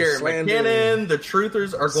hurting Jerick McKinnon. The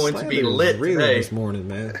truthers are going to be lit real today. This morning,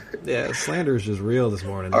 man. Yeah, slander is just real this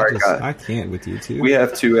morning. All right, I can't with you, too. We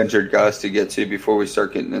have 2 injured guys to get to before we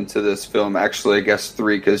start getting into this film. Actually, I guess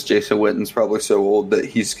 3, because Jason Witten's probably so old that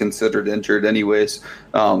he's considered injured anyways.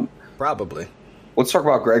 Probably. Let's talk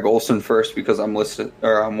about Greg Olsen first, because I'm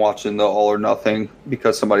watching the All or Nothing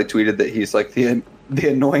because somebody tweeted that he's like the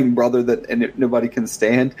annoying brother that nobody can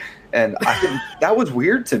stand, and that was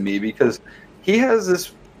weird to me because he has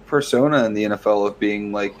this persona in the NFL of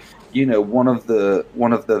being like, one of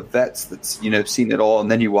the vets that's seen it all,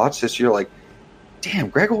 and then you watch this, you're like, damn,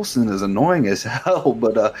 Greg Olsen is annoying as hell.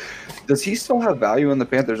 But does he still have value in the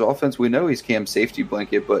Panthers offense? We know he's Cam's safety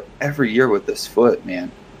blanket, but every year with this foot,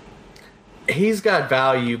 man. He's got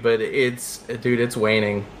value, but it's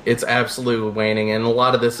waning. It's absolutely waning, and a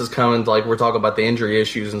lot of this is coming, like we're talking about the injury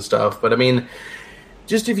issues and stuff. But I mean,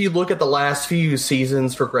 just if you look at the last few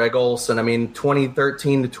seasons for Greg Olsen, I mean,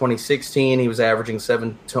 2013 to 2016, he was averaging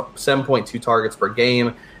 7.2 targets per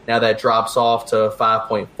game. Now that drops off to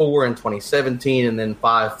 5.4 in 2017, and then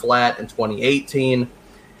 5 flat in 2018.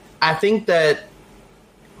 I think that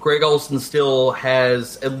Greg Olsen still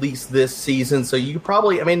has at least this season, so you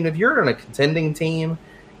probably, I mean, if you're on a contending team,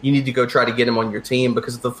 you need to go try to get him on your team,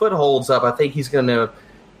 because if the foot holds up, I think he's going to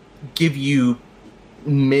give you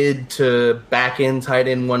mid to back end tight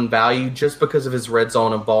end 1 value just because of his red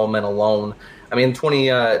zone involvement alone. I mean,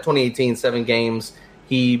 2018, 7 games,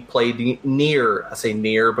 he played near, I say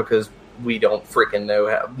near because we don't freaking know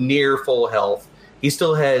how, near full health. He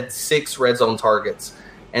still had 6 red zone targets.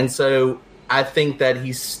 And so I think that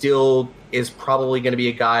he still is probably going to be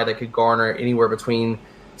a guy that could garner anywhere between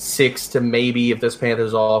 6 to maybe, if this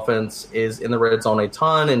Panthers offense is in the red zone a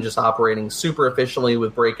ton and just operating super efficiently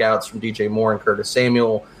with breakouts from DJ Moore and Curtis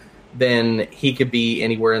Samuel, then he could be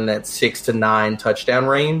anywhere in that 6 to 9 touchdown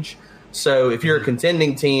range. So if you're a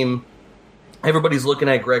contending team, everybody's looking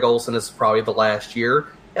at Greg Olsen as probably the last year.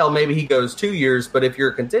 Hell, maybe he goes 2 years, but if you're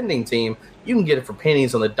a contending team, you can get it for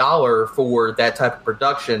pennies on the dollar for that type of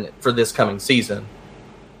production for this coming season.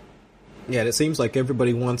 Yeah, and it seems like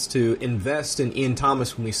everybody wants to invest in Ian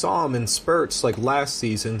Thomas when we saw him in spurts like last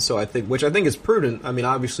season. So which I think is prudent. I mean,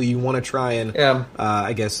 obviously you want to try and,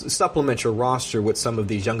 I guess, supplement your roster with some of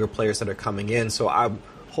these younger players that are coming in. So I'm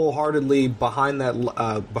wholeheartedly behind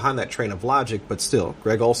that train of logic. But still,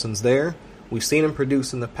 Greg Olsen's there. We've seen him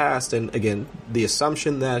produce in the past, and again, the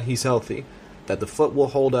assumption that he's healthy, that the foot will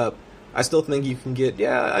hold up, I still think you can get.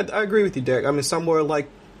 Yeah, I agree with you, Derek. I mean, somewhere like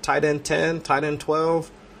tight end 10, tight end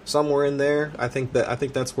 12. Somewhere in there, I think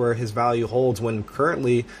that's where his value holds. When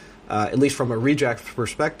currently, at least from a redraft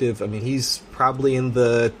perspective, I mean, he's probably in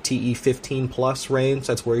the TE 15 plus range.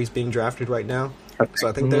 That's where he's being drafted right now. So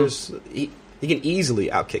I think he can easily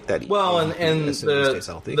outkick that. Well, and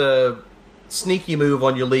the sneaky move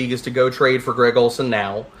on your league is to go trade for Greg Olsen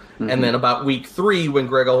now, and then about week 3 when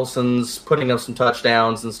Greg Olsen's putting up some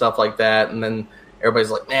touchdowns and stuff like that, and then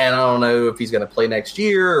everybody's like, man, I don't know if he's going to play next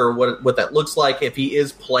year or what that looks like. If he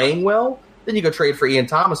is playing well, then you go trade for Ian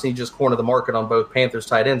Thomas and you just corner the market on both Panthers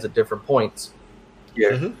tight ends at different points.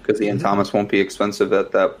 Yeah, because Ian Thomas won't be expensive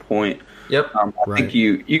at that point. Yep. I think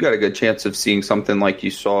you got a good chance of seeing something like you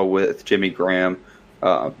saw with Jimmy Graham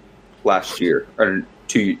last year or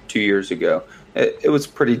two years ago. It was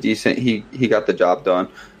pretty decent. He got the job done.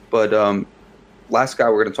 But last guy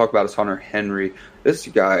we're going to talk about is Hunter Henry. This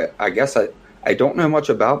guy, I guess I don't know much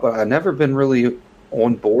about, but I've never been really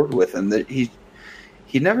on board with him. That he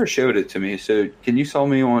never showed it to me. So can you sell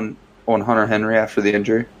me on Hunter Henry after the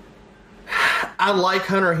injury? I like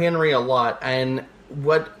Hunter Henry a lot, and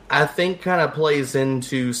what I think kind of plays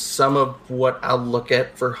into some of what I look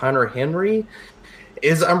at for Hunter Henry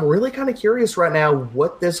is I'm really kind of curious right now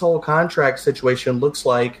what this whole contract situation looks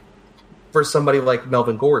like for somebody like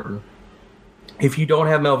Melvin Gordon. If you don't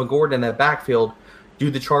have Melvin Gordon in that backfield, do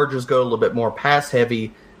the Chargers go a little bit more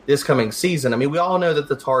pass-heavy this coming season? I mean, we all know that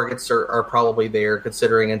the targets are probably there,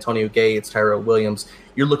 considering Antonio Gates, Tyrell Williams.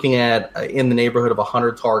 You're looking at in the neighborhood of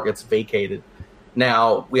 100 targets vacated.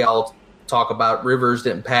 Now, we all talk about Rivers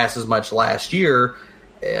didn't pass as much last year.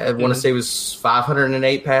 I want to say it was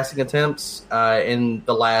 508 passing attempts. In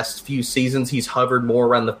the last few seasons, he's hovered more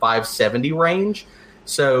around the 570 range.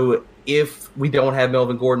 So if we don't have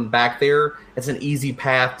Melvin Gordon back there, it's an easy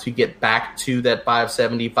path to get back to that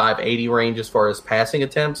 570, 580 range as far as passing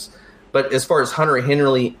attempts. But as far as Hunter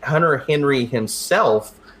Henry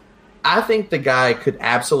himself, I think the guy could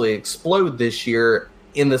absolutely explode this year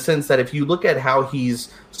in the sense that if you look at how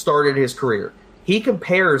he's started his career, he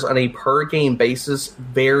compares on a per-game basis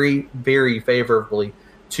very, very favorably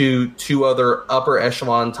to two other upper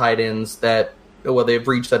echelon tight ends that, well, they've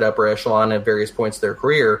reached that upper echelon at various points of their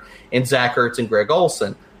career, and Zach Ertz and Greg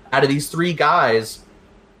Olsen. Out of these three guys,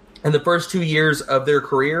 in the first 2 years of their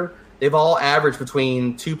career, they've all averaged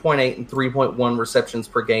between 2.8 and 3.1 receptions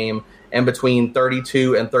per game and between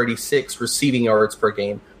 32 and 36 receiving yards per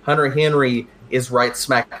game. Hunter Henry is right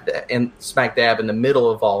smack dab in the middle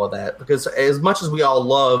of all of that, because as much as we all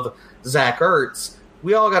love Zach Ertz,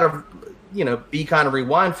 we all got to be kind of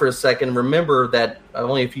rewind for a second and remember that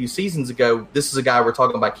only a few seasons ago, this is a guy we're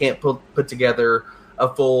talking about can't put together a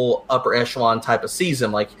full upper echelon type of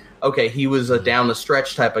season. Like, okay, he was a down the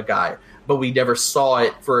stretch type of guy, but we never saw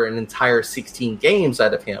it for an entire 16 games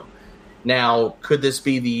out of him. Now, could this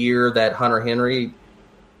be the year that Hunter Henry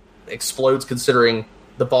explodes, considering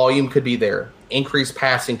the volume could be there, increased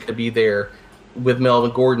passing could be there with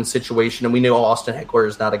Melvin Gordon's situation, and we know Austin Eckler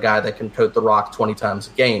is not a guy that can tote the rock 20 times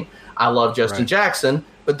a game. I love Justin Jackson,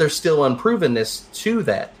 but there's still unprovenness to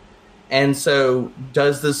that. And so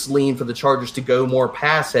does this lean for the Chargers to go more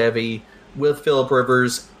pass-heavy with Phillip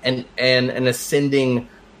Rivers and an ascending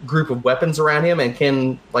group of weapons around him? And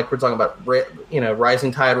can, like we're talking about,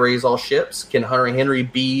 rising tide raise all ships, can Hunter Henry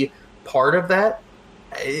be part of that?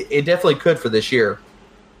 It definitely could for this year.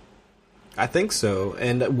 I think so.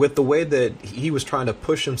 And with the way that he was trying to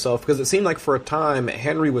push himself, because it seemed like for a time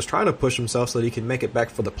Henry was trying to push himself so that he could make it back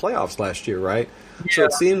for the playoffs last year, right? Yeah. So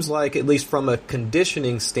it seems like, at least from a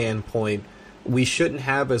conditioning standpoint, we shouldn't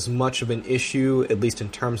have as much of an issue, at least in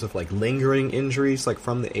terms of like lingering injuries, like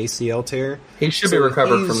from the ACL tear. He should be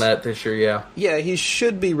recovered from that this year, yeah. Yeah, he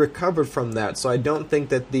should be recovered from that. So I don't think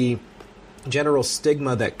that the general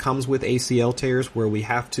stigma that comes with ACL tears, where we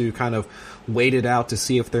have to kind of wait it out to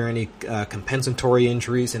see if there are any compensatory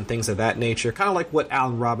injuries and things of that nature, kind of like what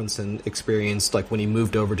Allen Robinson experienced like when he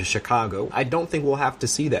moved over to Chicago. I don't think we'll have to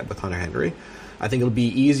see that with Hunter Henry. I think it'll be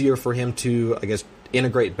easier for him to, I guess,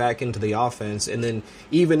 integrate back into the offense, and then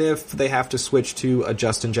even if they have to switch to a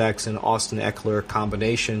Justin Jackson, Austin Eckler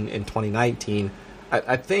combination in 2019,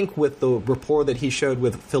 I think with the rapport that he showed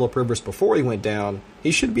with Phillip Rivers before he went down,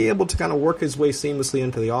 he should be able to kind of work his way seamlessly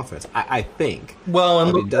into the offense, I think. Well,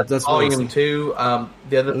 and that's volume too.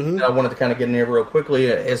 The other thing I wanted to kind of get in here real quickly,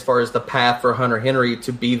 as far as the path for Hunter Henry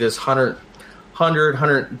to be this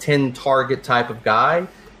 110 target type of guy.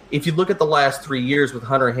 If you look at the last 3 years with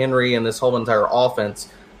Hunter Henry and this whole entire offense,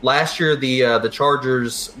 last year the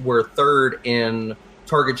Chargers were third in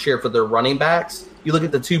target share for their running backs. You look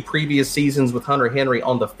at the two previous seasons with Hunter Henry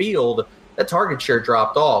on the field, that target share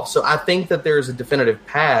dropped off. So I think that there's a definitive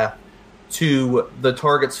path to the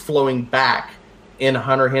targets flowing back in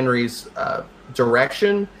Hunter Henry's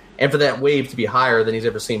direction, and for that wave to be higher than he's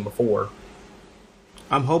ever seen before.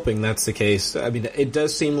 I'm hoping that's the case. I mean, it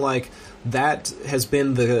does seem like that has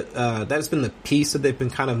been the piece that they've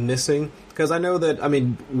been kind of missing. Because I know that, I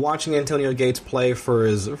mean, watching Antonio Gates play for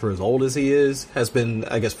as old as he is has been,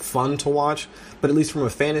 I guess, fun to watch. But at least from a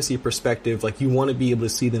fantasy perspective, like, you want to be able to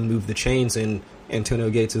see them move the chains, and Antonio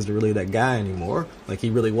Gates isn't really that guy anymore. Like, he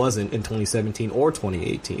really wasn't in 2017 or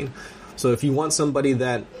 2018. So if you want somebody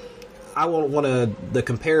that I won't want to. The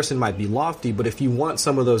comparison might be lofty, but if you want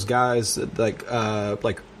some of those guys like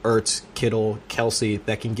Ertz, Kittle, Kelsey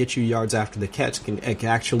that can get you yards after the catch, can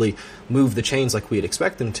actually move the chains like we'd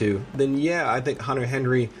expect them to, then yeah, I think Hunter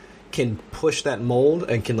Henry can push that mold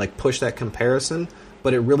and can like push that comparison.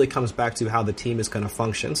 But it really comes back to how the team is going to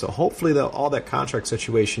function. So hopefully all that contract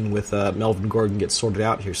situation with Melvin Gordon gets sorted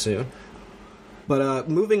out here soon. But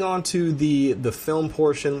moving on to the film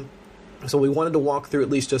portion. So we wanted to walk through at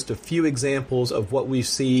least just a few examples of what we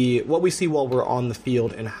see while we're on the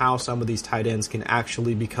field and how some of these tight ends can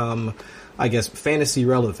actually become, I guess, fantasy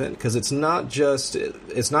relevant, because it's not just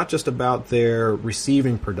about their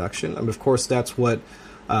receiving production. I mean, of course, that's what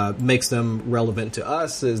makes them relevant to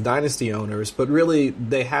us as dynasty owners, but really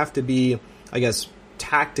they have to be, I guess,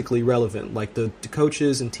 tactically relevant. Like the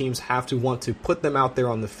coaches and teams have to want to put them out there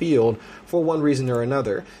on the field for one reason or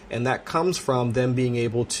another, and that comes from them being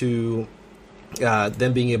able to, I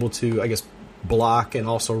guess, block and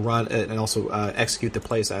also run and also execute the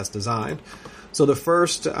plays as designed. So the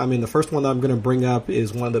first one that I'm going to bring up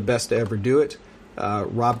is one of the best to ever do it,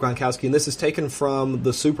 Rob Gronkowski, and this is taken from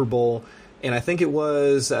the Super Bowl. And I think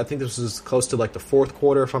this was close to like the fourth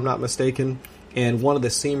quarter, if I'm not mistaken. And one of the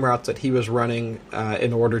seam routes that he was running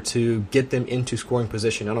in order to get them into scoring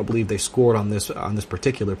position. I don't believe they scored on this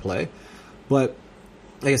particular play. But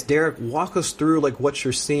I guess, Derek, walk us through like what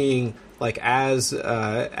you're seeing like as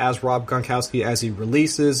Rob Gronkowski, as he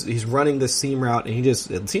releases, he's running this seam route, and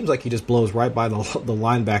it seems like he just blows right by the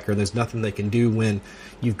linebacker, and there's nothing they can do when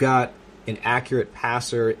you've got an accurate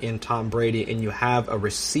passer in Tom Brady, and you have a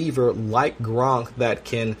receiver like Gronk that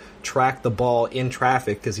can track the ball in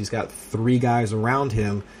traffic because he's got three guys around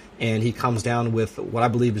him, and he comes down with what I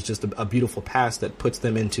believe is just a beautiful pass that puts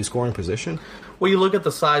them into scoring position. Well, you look at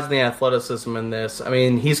the size and the athleticism in this. I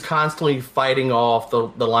mean, he's constantly fighting off the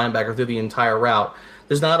linebacker through the entire route.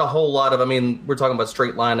 There's not a whole lot of, we're talking about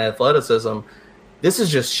straight line athleticism. This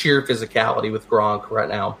is just sheer physicality with Gronk right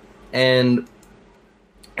now. And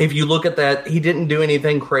if you look at that, he didn't do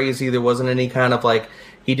anything crazy. There wasn't any kind of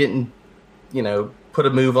he didn't, put a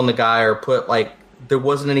move on the guy or there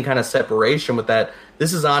wasn't any kind of separation with that.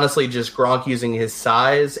 This is honestly just Gronk using his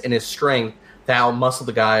size and his strength to out-muscle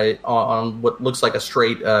the guy on what looks like a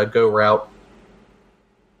straight go route.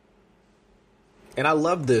 And I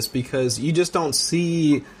love this because you just don't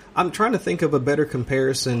see... I'm trying to think of a better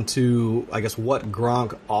comparison to, I guess, what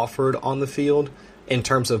Gronk offered on the field in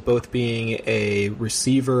terms of both being a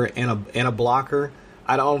receiver and a blocker.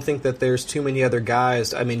 I don't think that there's too many other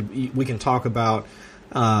guys. We can talk about...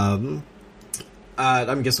 what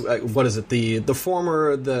is it?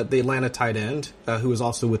 The Atlanta tight end who was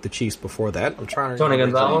also with the Chiefs before that. I'm trying to Tony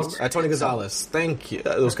Gonzalez. Tony Gonzalez. Thank you.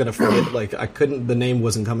 I was going to forget. I couldn't. The name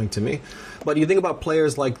wasn't coming to me. But you think about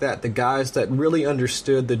players like that, the guys that really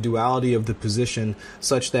understood the duality of the position,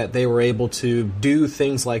 such that they were able to do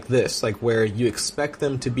things like this, like where you expect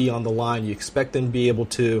them to be on the line, you expect them to be able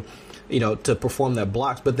to, to perform that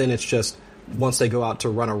blocks, but then it's just. Once they go out to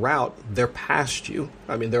run a route, they're past you.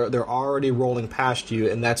 They're already rolling past you,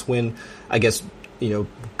 and that's when, I guess,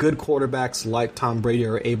 good quarterbacks like Tom Brady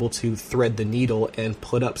are able to thread the needle and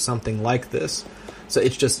put up something like this. So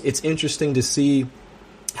it's interesting to see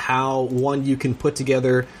how, one, you can put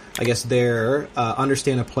together, I guess,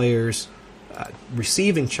 understand a player's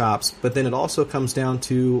receiving chops, but then it also comes down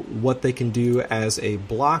to what they can do as a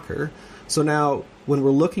blocker. So now, when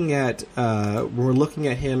we're looking at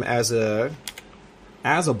him as a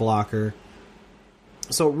blocker,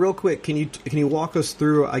 so real quick, can you walk us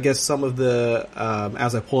through, I guess, some of the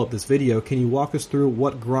as I pull up this video, can you walk us through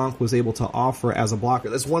what Gronk was able to offer as a blocker?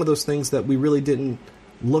 That's one of those things that we really didn't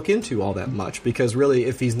look into all that much, because really,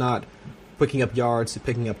 if he's not picking up yards,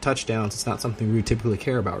 picking up touchdowns, it's not something we typically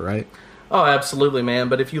care about, right? Oh, absolutely, man.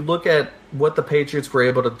 But if you look at what the Patriots were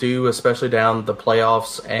able to do, especially down the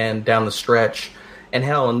playoffs and down the stretch, and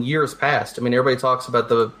hell, in years past, everybody talks about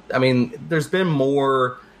there's been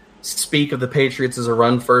more speak of the Patriots as a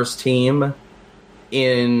run-first team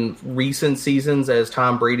in recent seasons as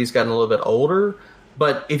Tom Brady's gotten a little bit older.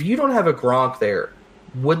 But if you don't have a Gronk there,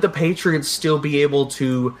 would the Patriots still be able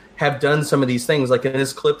to have done some of these things, like in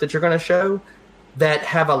this clip that you're going to show, that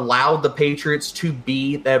have allowed the Patriots to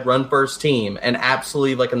be that run-first team and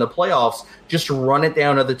absolutely, like in the playoffs, just run it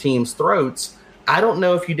down other teams' throats? I don't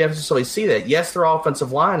know if you necessarily see that. Yes, their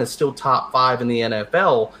offensive line is still top 5 in the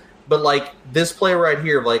NFL, but like this play right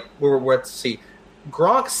here, like we're to see,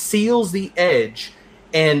 Gronk seals the edge,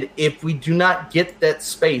 and if we do not get that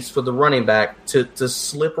space for the running back to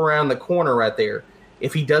slip around the corner right there,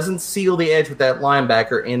 if he doesn't seal the edge with that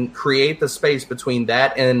linebacker and create the space between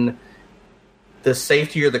that and the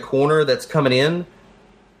safety or the corner that's coming in,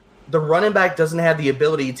 the running back doesn't have the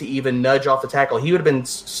ability to even nudge off the tackle. He would have been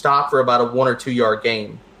stopped for about a 1 or 2 yard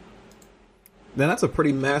gain. Then that's a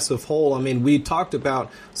pretty massive hole. I mean, we talked about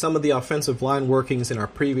some of the offensive line workings in our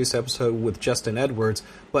previous episode with Justin Edwards,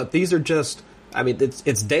 but these are just, I mean,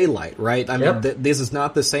 it's daylight, right? I mean, this is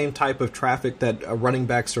not the same type of traffic that running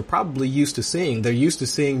backs are probably used to seeing. They're used to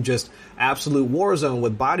seeing just absolute war zone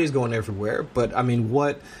with bodies going everywhere. But, I mean,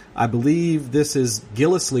 what I believe this is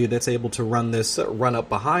Gillislee that's able to run this run up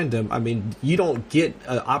behind him. I mean, you don't get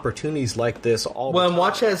opportunities like this all the time. Well, and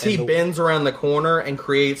watch as he bends around the corner and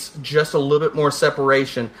creates just a little bit more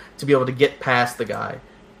separation to be able to get past the guy.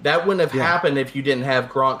 That wouldn't have happened if you didn't have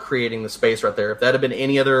Gronk creating the space right there. If that had been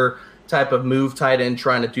any other type of move tight end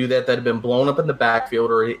trying to do that had been blown up in the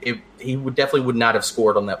backfield, or he would definitely not have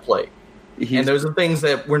scored on that play. And those are things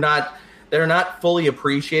that they're not fully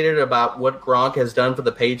appreciated about what Gronk has done for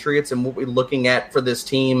the Patriots and what we're looking at for this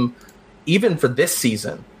team, even for this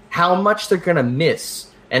season, how much they're going to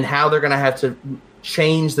miss and how they're going to have to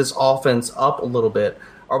change this offense up a little bit.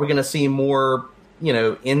 Are we going to see more,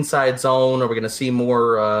 inside zone? Are we going to see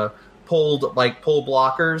more pull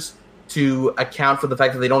blockers to account for the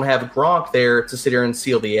fact that they don't have Gronk there to sit here and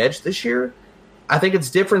seal the edge this year? I think it's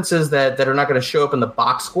differences that are not going to show up in the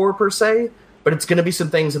box score per se, but it's going to be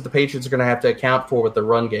some things that the Patriots are going to have to account for with the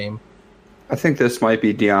run game. I think this might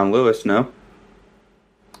be Deion Lewis, no?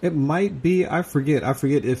 It might be. I forget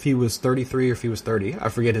if he was 33 or if he was 30. I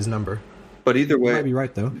forget his number. But either way, you might be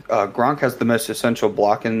right, though. Gronk has the most essential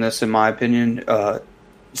block in this, in my opinion.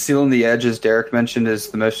 Sealing the edge, as Derek mentioned, is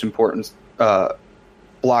the most important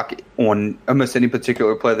block on almost any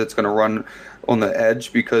particular play that's going to run on the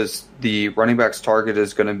edge, because the running back's target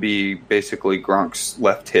is going to be basically Gronk's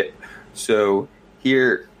left hip. So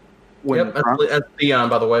here, that's Deion,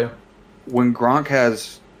 by the way. When Gronk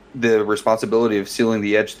has the responsibility of sealing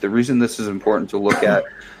the edge, the reason this is important to look at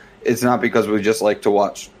is not because we just like to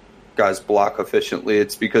watch guys block efficiently.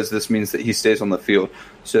 It's because this means that he stays on the field.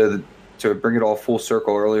 So to bring it all full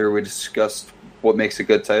circle, earlier we discussed what makes a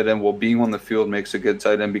good tight end. Well, being on the field makes a good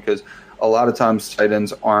tight end, because a lot of times tight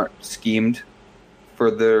ends aren't schemed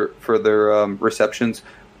for their receptions,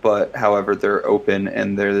 but however they're open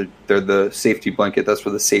and they're the safety blanket. That's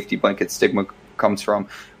where the safety blanket stigma comes from.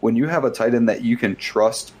 When you have a tight end that you can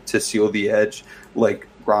trust to seal the edge, like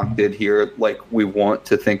Gronk did here, like we want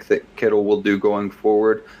to think that Kittle will do going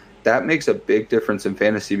forward, that makes a big difference in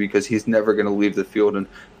fantasy, because he's never going to leave the field. And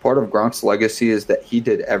part of Gronk's legacy is that he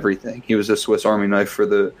did everything. He was a Swiss Army knife for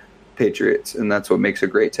the Patriots, and that's what makes a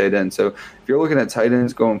great tight end. So if you're looking at tight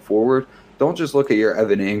ends going forward, don't just look at your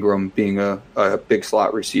Evan Ingram being a big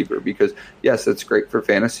slot receiver, because, yes, that's great for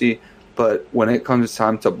fantasy, but when it comes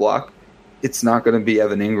time to block, it's not going to be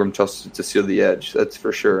Evan Ingram trusted to seal the edge. That's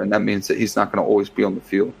for sure, and that means that he's not going to always be on the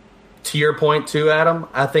field. To your point, too, Adam,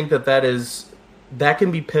 I think that can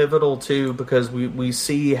be pivotal, too, because we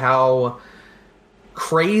see how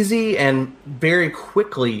crazy and very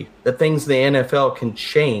quickly the things in the NFL can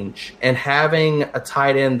change, and having a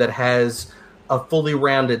tight end that has a fully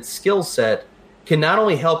rounded skill set can not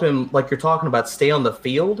only help him, like you're talking about, stay on the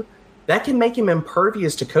field, that can make him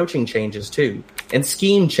impervious to coaching changes too, and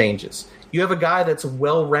scheme changes. You have a guy that's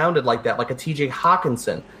well-rounded like that, like a TJ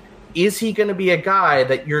Hawkinson. Is he going to be a guy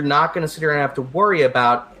that you're not going to sit here and have to worry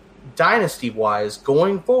about dynasty-wise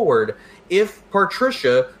going forward if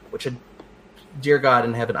Patricia, which, dear God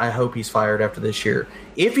in heaven, I hope he's fired after this year.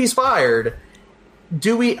 If he's fired,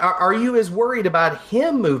 are you as worried about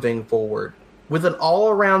him moving forward with an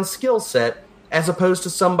all-around skill set as opposed to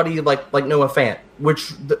somebody like Noah Fant,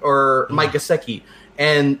 or Mike Gesicki?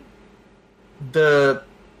 And the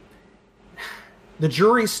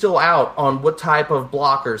jury's still out on what type of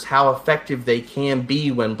blockers, how effective they can be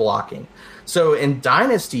when blocking. So for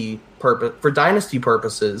dynasty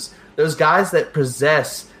purposes, those guys that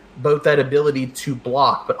possess both that ability to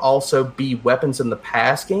block but also be weapons in the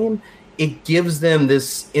pass game, it gives them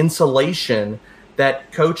this insulation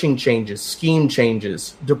that coaching changes, scheme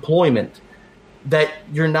changes, deployment, that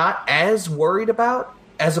you're not as worried about,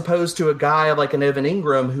 as opposed to a guy like an Evan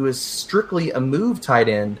Ingram who is strictly a move tight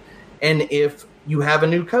end. And if you have a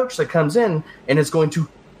new coach that comes in and is going to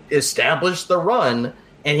establish the run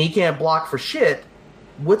and he can't block for shit,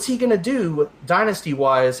 what's he going to do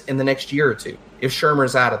dynasty-wise in the next year or two if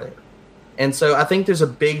Shermer's out of there? And so I think there's a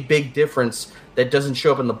big, big difference that doesn't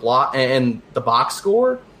show up in the block and the box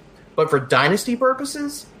score. But for dynasty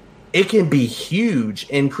purposes, it can be huge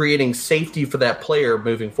in creating safety for that player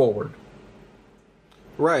moving forward.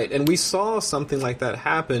 Right, and we saw something like that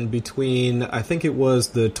happen between, I think it was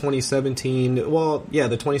the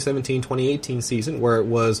 2017-2018 season, where it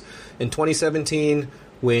was in 2017,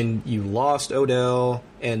 when you lost Odell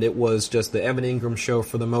and it was just the Evan Ingram show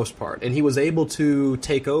for the most part. And he was able to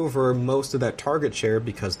take over most of that target share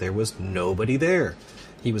because there was nobody there.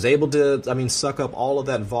 He was able to, suck up all of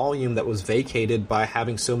that volume that was vacated by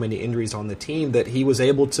having so many injuries on the team that he was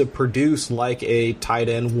able to produce like a tight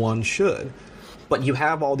end one should. But you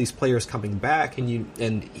have all these players coming back, and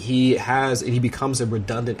he becomes a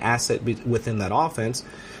redundant asset within that offense.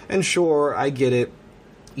 And sure, I get it.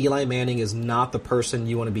 Eli Manning is not the person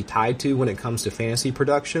you want to be tied to when it comes to fantasy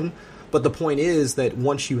production. But the point is that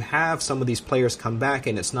once you have some of these players come back,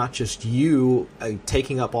 and it's not just you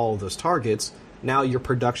taking up all of those targets, now your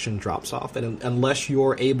production drops off. And unless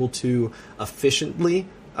you're able to efficiently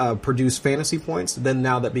produce fantasy points, then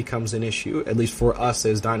now that becomes an issue, at least for us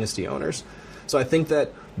as dynasty owners. So I think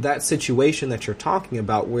that situation that you're talking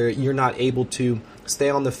about, where you're not able to stay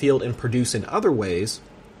on the field and produce in other ways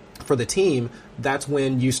for the team, that's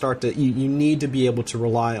when you start to you need to be able to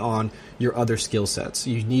rely on your other skill sets.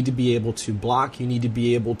 You need to be able to block. You need to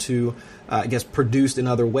be able to, produce in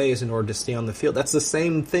other ways in order to stay on the field. That's the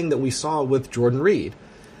same thing that we saw with Jordan Reed.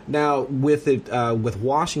 Now, with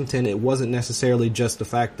Washington, it wasn't necessarily just the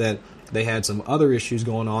fact that they had some other issues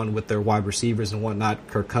going on with their wide receivers and whatnot,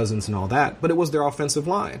 Kirk Cousins and all that, but it was their offensive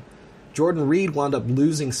line. Jordan Reed wound up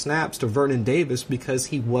losing snaps to Vernon Davis because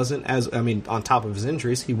he wasn't on top of his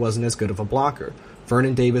injuries, he wasn't as good of a blocker.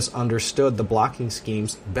 Vernon Davis understood the blocking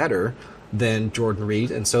schemes better than Jordan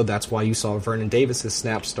Reed, and so that's why you saw Vernon Davis's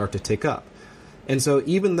snaps start to tick up. And so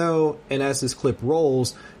even though, and as this clip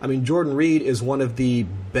rolls, Jordan Reed is one of the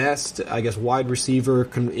best, wide receiver,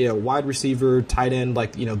 tight end,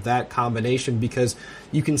 that combination, because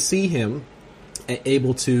you can see him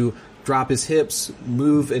able to drop his hips,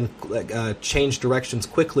 move and change directions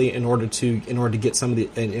quickly in order to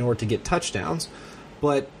get touchdowns.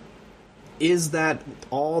 But is that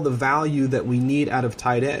all the value that we need out of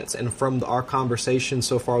tight ends? And from our conversation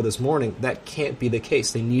so far this morning, that can't be the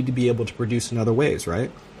case. They need to be able to produce in other ways, right?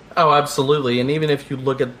 Oh, absolutely. And even if you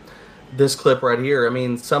look at this clip right here,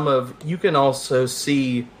 you can also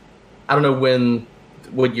see, I don't know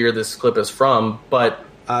what year this clip is from, but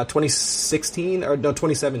 2016 or no,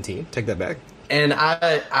 2017. Take that back. And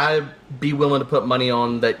I'd be willing to put money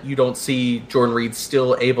on that you don't see Jordan Reed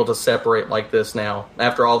still able to separate like this now.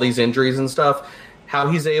 After all these injuries and stuff, how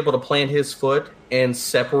he's able to plant his foot and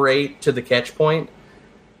separate to the catch point.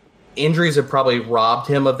 Injuries have probably robbed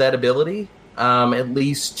him of that ability, at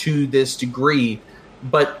least to this degree.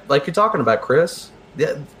 But like you're talking about, Chris,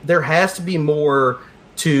 there has to be more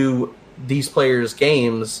to these players'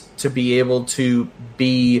 games to be able to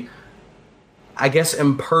be,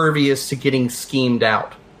 impervious to getting schemed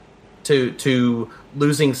out, to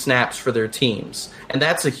losing snaps for their teams. And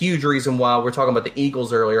that's a huge reason why we're talking about the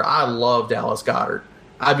Eagles earlier. I love Dallas Goedert.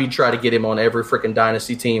 I'd be trying to get him on every freaking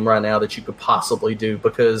dynasty team right now that you could possibly do,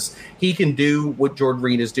 because he can do what Jordan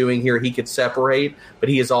Reed is doing here. He could separate, but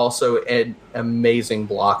he is also an amazing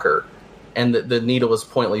blocker. And the needle is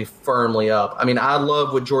pointing firmly up. I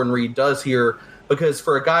love what Jordan Reed does here, because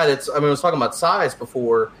for a guy I was talking about size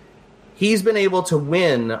before, he's been able to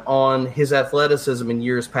win on his athleticism in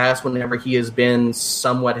years past whenever he has been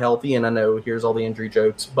somewhat healthy. And I know here's all the injury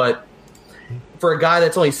jokes, but for a guy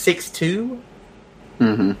that's only 6'2",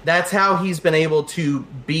 that's how he's been able to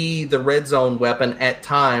be the red zone weapon at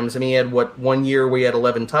times. He had 1 year where he had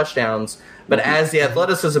 11 touchdowns, but as the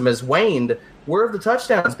athleticism has waned, where have the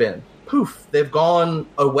touchdowns been? Poof, they've gone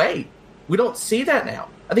away. We don't see that now.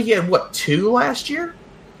 I think he had, 2 last year?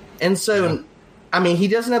 And so, he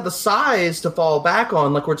doesn't have the size to fall back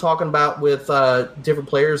on, like we're talking about with different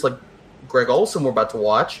players like Greg Olsen we're about to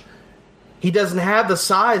watch. He doesn't have the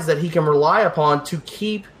size that he can rely upon to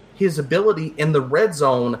keep his ability in the red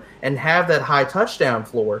zone and have that high touchdown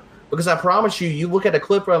floor. Because I promise you look at a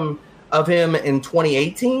clip of him in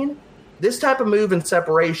 2018, this type of move and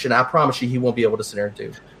separation, I promise you he won't be able to sit there and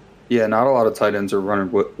do. Yeah, not a lot of tight ends are running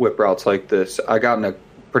whip routes like this. I got in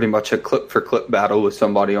pretty much a clip-for-clip battle with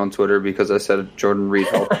somebody on Twitter because I said Jordan Reed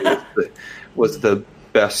was the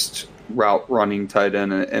best route-running tight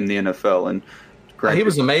end in the NFL. And he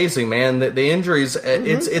was amazing, man. The injuries,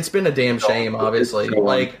 it's been a damn shame, obviously. So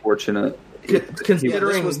unfortunate.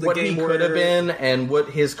 Considering what he could have been and what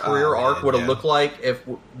his career arc would have looked like if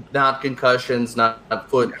not concussions, not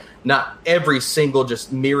foot, not every single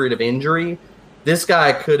just myriad of injury, this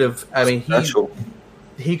guy could have,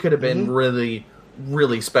 he could have been really,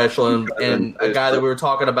 really special and a guy that we were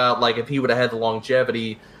talking about, like if he would have had the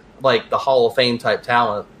longevity, like the Hall of Fame type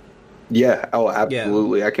talent. Yeah,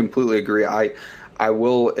 absolutely. Yeah. I completely agree. I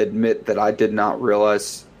will admit that I did not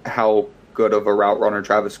realize how good of a route runner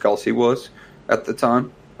Travis Kelce was at the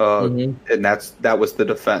time. and that was the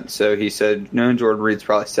defense. So he said, no, Jordan Reed's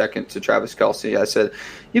probably second to Travis Kelce. I said,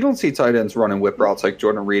 you don't see tight ends running whip routes like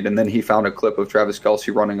Jordan Reed. And then he found a clip of Travis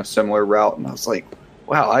Kelce running a similar route, and I was like,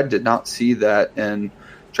 wow, I did not see that in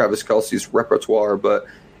Travis Kelce's repertoire. But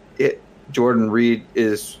Jordan Reed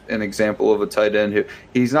is an example of a tight end who,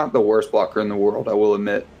 he's not the worst blocker in the world, I will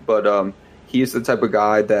admit, but he's the type of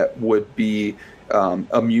guy that would be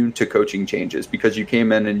immune to coaching changes, because you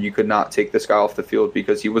came in and you could not take this guy off the field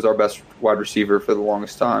because he was our best wide receiver for the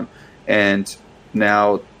longest time. And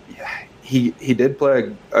now he did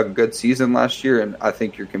play a good season last year, and I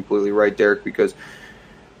think you're completely right, Derek, because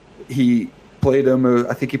he played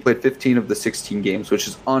I think he played 15 of the 16 games, which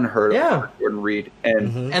is unheard of for Jordan Reed.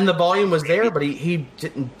 And the volume was there, but he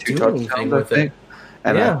didn't do anything with it.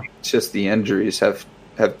 And I think it's just the injuries have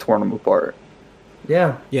torn him apart.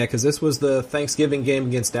 Yeah, because this was the Thanksgiving game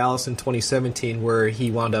against Dallas in 2017 where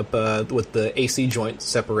he wound up with the AC joint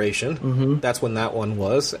separation. That's when that one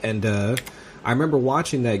was. And I remember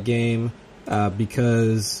watching that game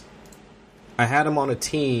because I had him on a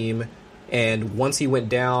team, and once he went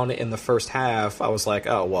down in the first half, I was like,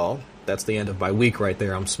 oh, well, that's the end of my week right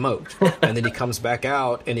there. I'm smoked. And then he comes back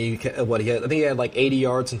out, and I think he had like 80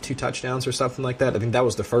 yards and 2 touchdowns or something like that. I think that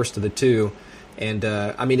was the first of the 2. And,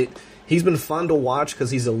 he's been fun to watch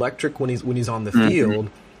because he's electric when he's on the field.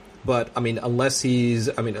 But,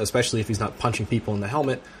 especially if he's not punching people in the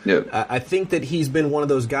helmet, I think that he's been one of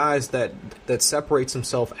those guys that separates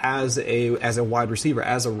himself as a wide receiver,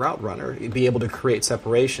 as a route runner, be able to create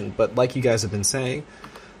separation. But like you guys have been saying,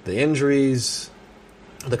 the injuries,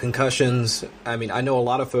 the concussions, I know a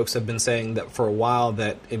lot of folks have been saying that for a while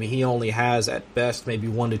that, he only has at best maybe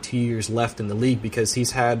 1 to 2 years left in the league because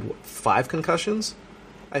he's had 5 concussions,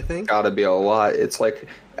 I think. Gotta be a lot. It's like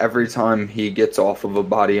every time he gets off of a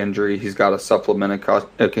body injury, he's got to supplement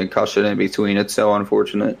a concussion in between. It's so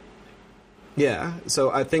unfortunate. Yeah, so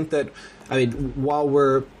I think that, while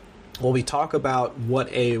we talk about what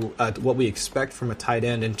we expect from a tight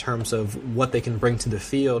end in terms of what they can bring to the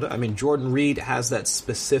field, Jordan Reed has that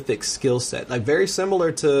specific skill set, like very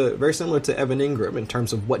similar to Evan Ingram in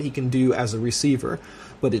terms of what he can do as a receiver,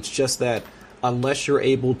 but it's just that unless you're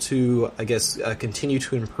able to, continue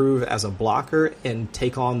to improve as a blocker and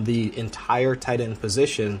take on the entire tight end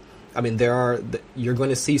position, you're going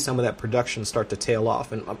to see some of that production start to tail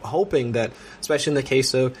off. And I'm hoping that, especially in the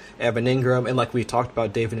case of Evan Ingram, and like we talked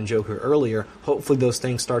about David Njoku earlier, hopefully those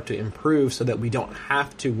things start to improve so that we don't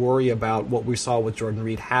have to worry about what we saw with Jordan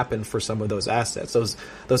Reed happen for some of those assets.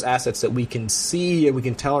 Those assets that we can see and we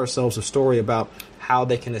can tell ourselves a story about how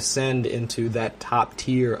they can ascend into that top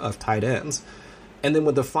tier of tight ends. And then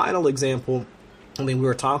with the final example, we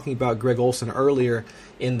were talking about Greg Olsen earlier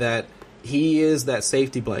in that he is that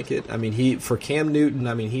safety blanket. For Cam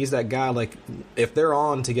Newton, he's that guy, like, if they're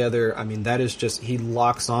on together, that is just, he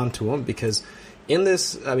locks onto him, because in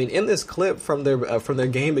this clip from their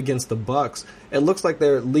game against the Bucs, it looks like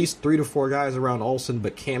there are at least 3 to 4 guys around Olsen,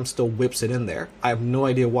 but Cam still whips it in there. I have no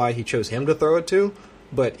idea why he chose him to throw it to,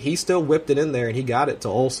 but he still whipped it in there and he got it to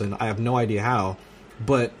Olsen. I have no idea how,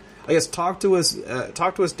 but I guess talk to us,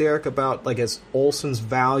 Derek, about Olsen's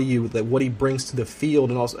value, that what he brings to the field,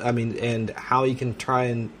 and also and how he can try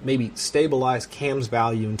and maybe stabilize Cam's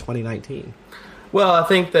value in 2019. Well, I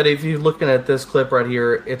think that if you're looking at this clip right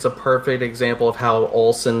here, it's a perfect example of how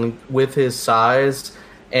Olsen, with his size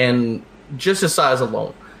and just his size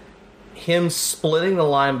alone, him splitting the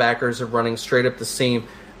linebackers and running straight up the seam,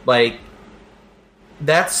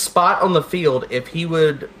 that spot on the field, if he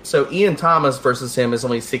would... So Ian Thomas versus him is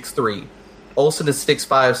only 6'3". Olsen is 6'5",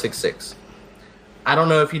 6'6". I don't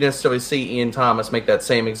know if you necessarily see Ian Thomas make that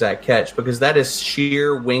same exact catch, because that is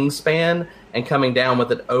sheer wingspan and coming down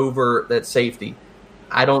with it over that safety.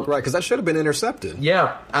 Right, because that should have been intercepted.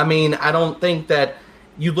 Yeah. I don't think that...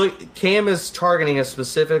 Cam is targeting a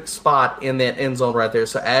specific spot in that end zone right there.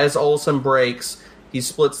 So as Olsen breaks, he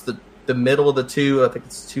splits the middle of the 2, I think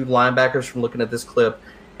it's 2 linebackers from looking at this clip,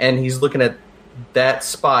 and he's looking at that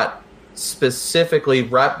spot specifically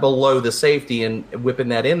right below the safety and whipping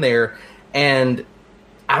that in there. And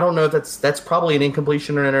I don't know if that's probably an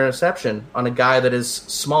incompletion or an interception on a guy that is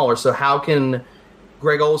smaller. So how can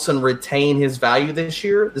Greg Olsen retain his value this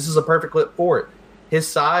year? This is a perfect clip for it. His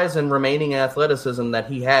size and remaining athleticism that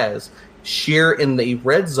he has, sheer in the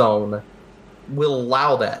red zone, will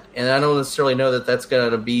allow that. And I don't necessarily know that that's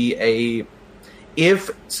going to be if,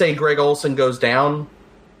 say, Greg Olsen goes down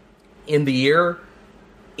in the year,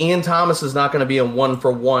 Ian Thomas is not going to be a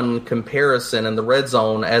 1-for-1 comparison in the red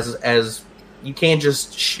zone, as you can't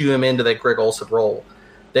just shoe him into that Greg Olsen role.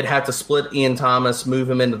 they'd have to split Ian Thomas, move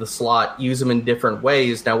him into the slot, use him in different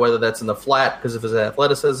ways. Now, whether that's in the flat because of his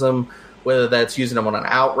athleticism, whether that's using him on an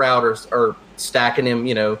out route or stacking him,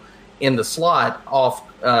 in the slot off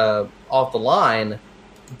the line.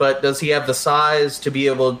 But does he have the size to be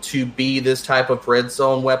able to be this type of red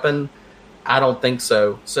zone weapon? I don't think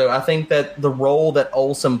so. So I think that the role that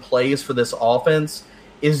Olsen plays for this offense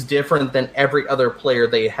is different than every other player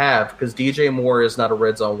they have, because DJ Moore is not a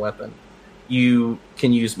red zone weapon. You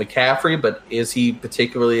can use McCaffrey, but is he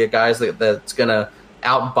particularly a guy that's going to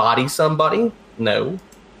out-body somebody? No.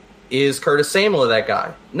 Is Curtis Samuel that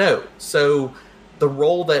guy? No. So the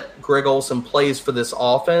role that Greg Olsen plays for this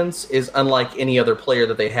offense is unlike any other player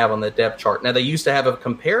that they have on the depth chart. Now, they used to have a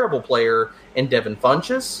comparable player in Devin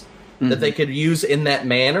Funchess that they could use in that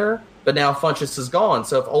manner, but now Funchess is gone.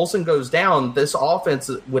 So if Olsen goes down, this offense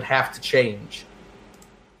would have to change.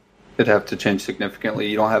 It'd have to change significantly.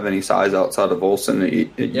 You don't have any size outside of Olsen.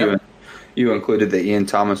 You included that Ian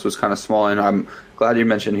Thomas was kind of small, and I'm glad you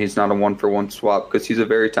mentioned he's not a one-for-one swap because he's a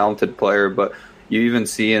very talented player, but you even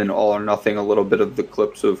see in All or Nothing a little bit of the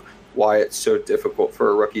clips of why it's so difficult for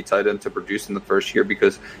a rookie tight end to produce in the first year,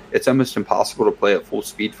 because it's almost impossible to play at full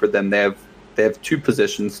speed for them. They have two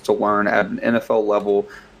positions to learn at an NFL level.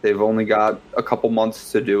 They've only got a couple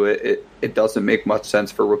months to do it. It doesn't make much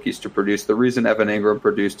sense for rookies to produce. The reason Evan Ingram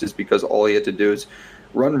produced is because all he had to do is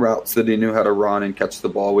run routes that he knew how to run and catch the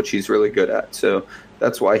ball, which he's really good at. So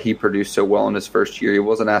that's why he produced so well in his first year. He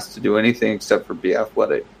wasn't asked to do anything except for be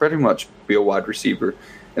athletic, pretty much be a wide receiver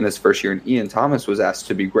in his first year. And Ian Thomas was asked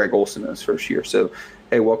to be Greg Olsen in his first year. So,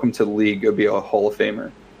 hey, welcome to the league. Go be a Hall of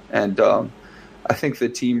Famer. And I think the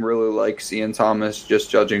team really likes Ian Thomas, just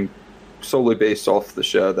judging solely based off the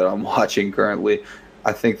show that I'm watching currently.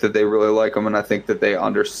 I think that they really like him, and I think that they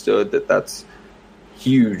understood that that's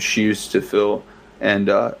huge shoes to fill.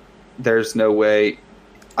 And there's no way.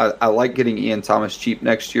 I like getting Ian Thomas cheap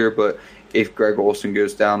next year, but if Greg Olsen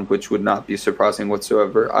goes down, which would not be surprising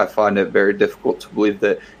whatsoever, I find it very difficult to believe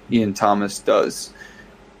that Ian Thomas does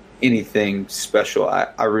anything special.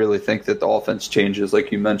 I really think that the offense changes,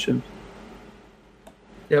 like you mentioned.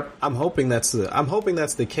 Yep. I'm hoping that's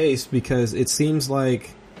the case, because it seems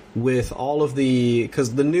like with all of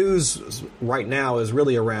because the news right now is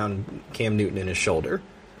really around Cam Newton and his shoulder.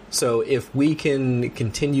 So if we can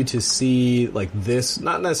continue to see like this,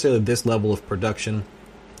 not necessarily this level of production,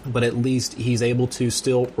 but at least he's able to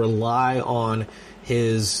still rely on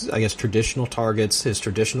his, I guess, traditional targets, his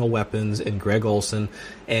traditional weapons in Greg Olsen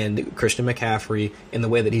and Christian McCaffrey in the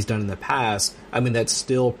way that he's done in the past, I mean, that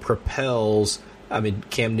still propels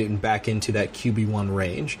Cam Newton back into that QB1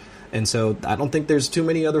 range. And so I don't think there's too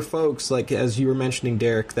many other folks, like as you were mentioning,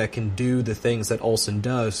 Derek, that can do the things that Olsen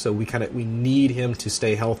does. So we need him to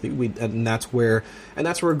stay healthy. And that's where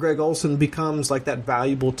Greg Olsen becomes like that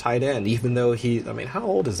valuable tight end, even though how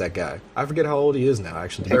old is that guy? I forget how old he is now,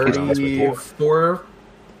 actually. 34.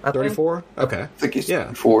 34? Okay. I think he's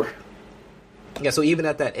 34. Yeah, so even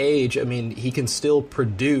at that age, he can still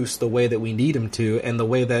produce the way that we need him to, and the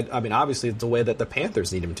way that, obviously it's the way that the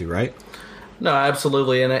Panthers need him to, right? No,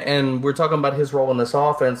 absolutely, and we're talking about his role in this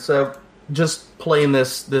offense. So just playing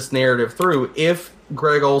this narrative through, if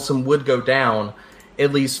Greg Olsen would go down,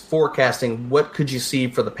 at least forecasting what could you see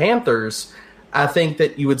for the Panthers, I think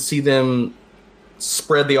that you would see them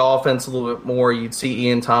spread the offense a little bit more. You'd see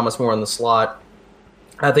Ian Thomas more in the slot.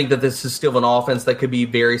 I think that this is still an offense that could be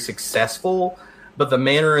very successful, but the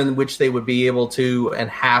manner in which they would be able to and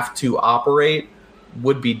have to operate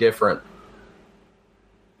would be different.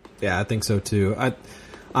 Yeah, I think so too.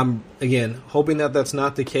 I'm again hoping that that's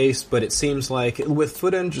not the case, but it seems like with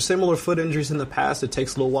similar foot injuries in the past, it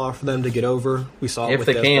takes a little while for them to get over. We saw it with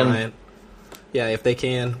Des Bryant. Yeah, if they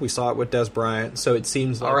can, we saw it with Des Bryant. So it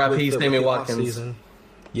seems like R.I.P. Sammy Watkins.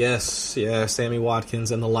 Yes, Sammy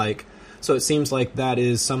Watkins and the like. So it seems like that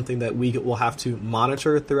is something that we will have to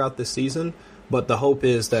monitor throughout the season. But the hope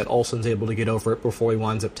is that Olsen's able to get over it before he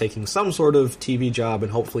winds up taking some sort of TV job,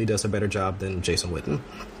 and hopefully does a better job than Jason Witten.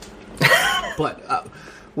 But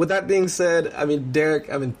with that being said, Derek,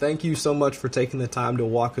 thank you so much for taking the time to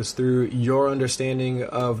walk us through your understanding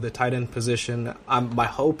of the tight end position. My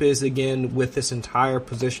hope is, again, with this entire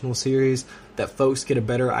positional series, that folks get a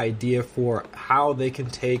better idea for how they can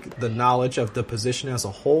take the knowledge of the position as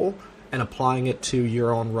a whole and applying it to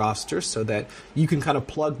your own roster, so that you can kind of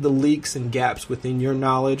plug the leaks and gaps within your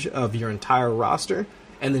knowledge of your entire roster,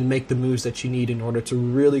 and then make the moves that you need in order to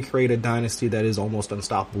really create a dynasty that is almost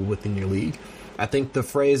unstoppable within your league. I think the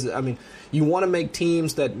phrase, you want to make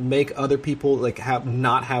teams that make other people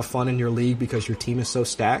not have fun in your league because your team is so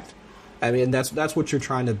stacked. That's what you're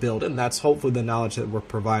trying to build, and that's hopefully the knowledge that we're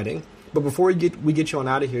providing. But before we get you on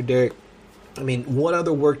out of here, Derek, I mean, what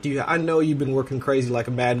other work do you have? I know you've been working crazy like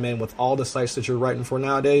a madman with all the sites that you're writing for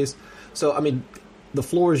nowadays. So, I mean, the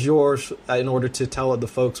floor is yours in order to tell the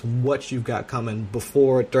folks what you've got coming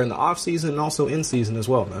during the off season and also in season as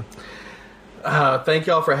well, man. Thank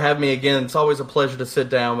y'all for having me again. It's always a pleasure to sit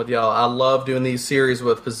down with y'all. I love doing these series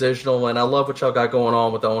with Positional, and I love what y'all got going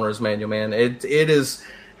on with the Owner's Manual, man. It is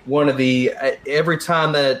one of the every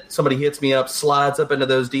time that somebody hits me up, slides up into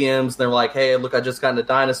those DMs, and they're like, hey, look, I just got into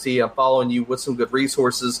Dynasty. I'm following you with some good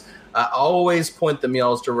resources. I always point them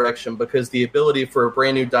y'all's direction, because the ability for a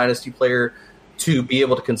brand new Dynasty player to be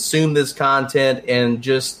able to consume this content and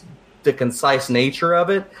just the concise nature of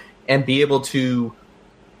it and be able to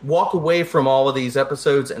walk away from all of these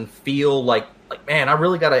episodes and feel like, man, I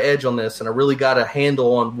really got an edge on this, and I really got a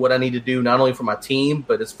handle on what I need to do, not only for my team,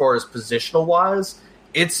 but as far as positional wise,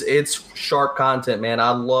 it's sharp content, man. I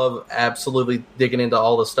love absolutely digging into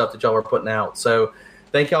all the stuff that y'all are putting out. So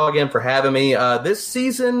thank y'all again for having me. This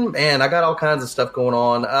season, man, I got all kinds of stuff going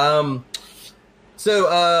on.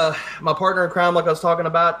 So my partner in crime, like I was talking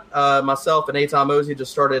about, myself and Eitan Mosey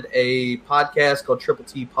just started a podcast called Triple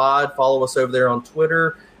T Pod. Follow us over there on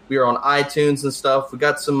Twitter. We are on iTunes and stuff. We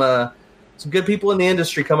got some good people in the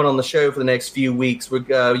industry coming on the show for the next few weeks. We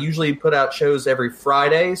usually put out shows every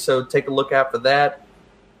Friday, so take a look out for that.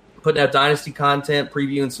 Putting out Dynasty content,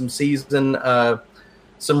 previewing some season,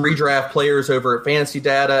 some redraft players over at Fantasy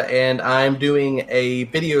Data, and I'm doing a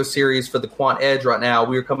video series for the Quant Edge right now.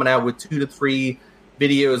 We're coming out with 2 to 3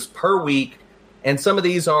 videos per week, and some of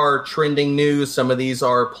these are trending news, some of these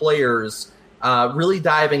are players, really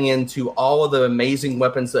diving into all of the amazing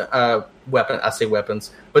weapons, but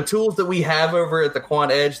tools that we have over at the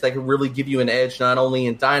Quant Edge that can really give you an edge not only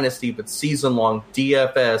in Dynasty, but season-long,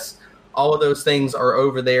 DFS. All of those things are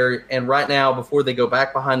over there, and right now, before they go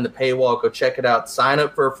back behind the paywall, go check it out. Sign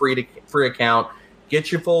up for a free account.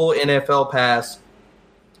 Get your full NFL pass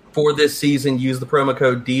for this season. Use the promo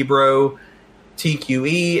code DBRO,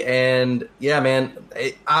 TQE, and yeah, man,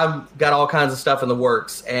 I've got all kinds of stuff in the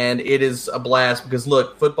works, and it is a blast because,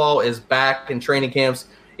 look, football is back in training camps.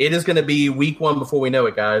 It is going to be week 1 before we know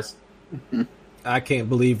it, guys. I can't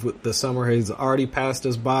believe the summer has already passed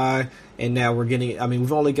us by, and now we're getting. I mean,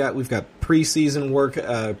 we've got preseason work,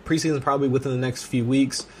 preseason probably within the next few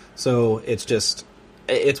weeks. So it's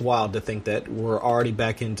wild to think that we're already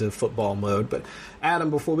back into football mode. But Adam,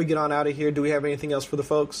 before we get on out of here, do we have anything else for the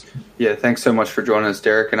folks? Yeah, thanks so much for joining us,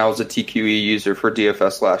 Derek. And I was a TQE user for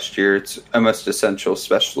DFS last year. It's almost essential,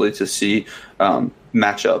 especially to see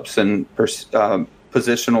matchups and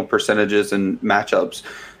positional percentages and matchups.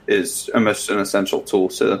 Is almost an essential tool.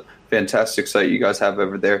 So fantastic site you guys have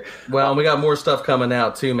over there. Well, we got more stuff coming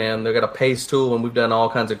out too, man. They got a pace tool, and we've done all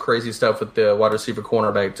kinds of crazy stuff with the wide receiver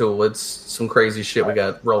cornerback tool. It's some crazy shit we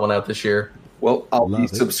got rolling out this year. Well, I'll be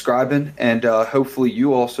subscribing, and hopefully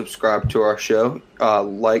you all subscribe to our show.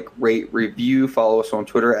 Like, rate, review. Follow us on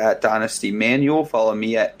Twitter at Dynasty Manual. Follow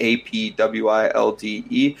me at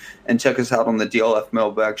APWILDE. And check us out on the DLF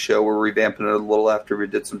Mailbag Show. We're revamping it a little after we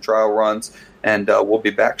did some trial runs, and we'll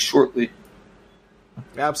be back shortly.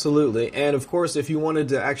 Absolutely. And, of course, if you wanted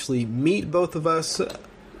to actually meet both of us,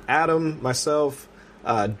 Adam, myself,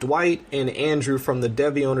 Dwight and Andrew from the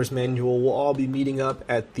Devy Owner's Manual will all be meeting up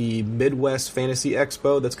at the Midwest Fantasy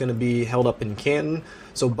Expo that's going to be held up in Canton.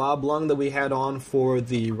 So Bob Lung that we had on for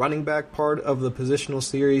the running back part of the positional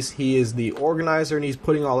series, he is the organizer and he's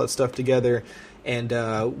putting all that stuff together. And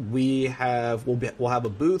we'll have a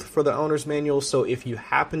booth for the Owner's Manual. So if you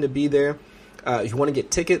happen to be there, if you want to get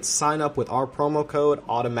tickets, sign up with our promo code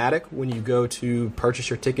Automatic when you go to purchase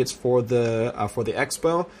your tickets for the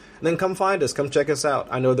expo. And then come find us. Come check us out.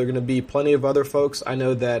 I know there are going to be plenty of other folks. I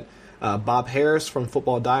know that Bob Harris from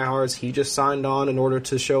Football Diehards, he just signed on in order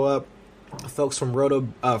to show up. Folks from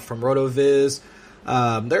RotoViz.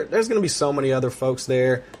 There's going to be so many other folks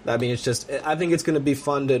there. I mean, I think it's going to be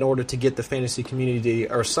fun in order to get the fantasy community,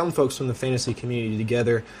 or some folks from the fantasy community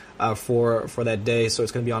together for that day. So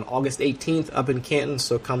it's going to be on August 18th up in Canton.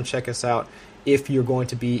 So come check us out if you're going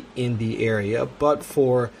to be in the area. But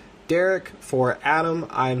for Derek, for Adam,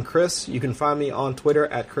 I'm Chris. You can find me on Twitter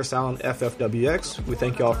at ChrisAllenFFWX. We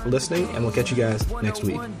thank you all for listening, and we'll catch you guys next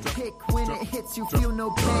week. Pick when it hits you, feel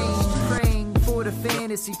no pain. Praying for the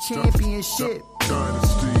fantasy championship.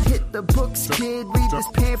 Dynasty. Hit the books, kid. Read this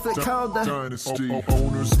pamphlet called the Dynasty.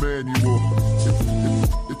 Owner's Manual.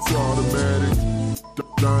 It's automatic.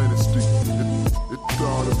 Dynasty. It's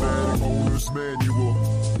automatic. Owner's Manual.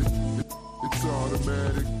 It's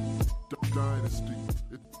automatic. Dynasty.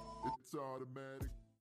 It's automatic.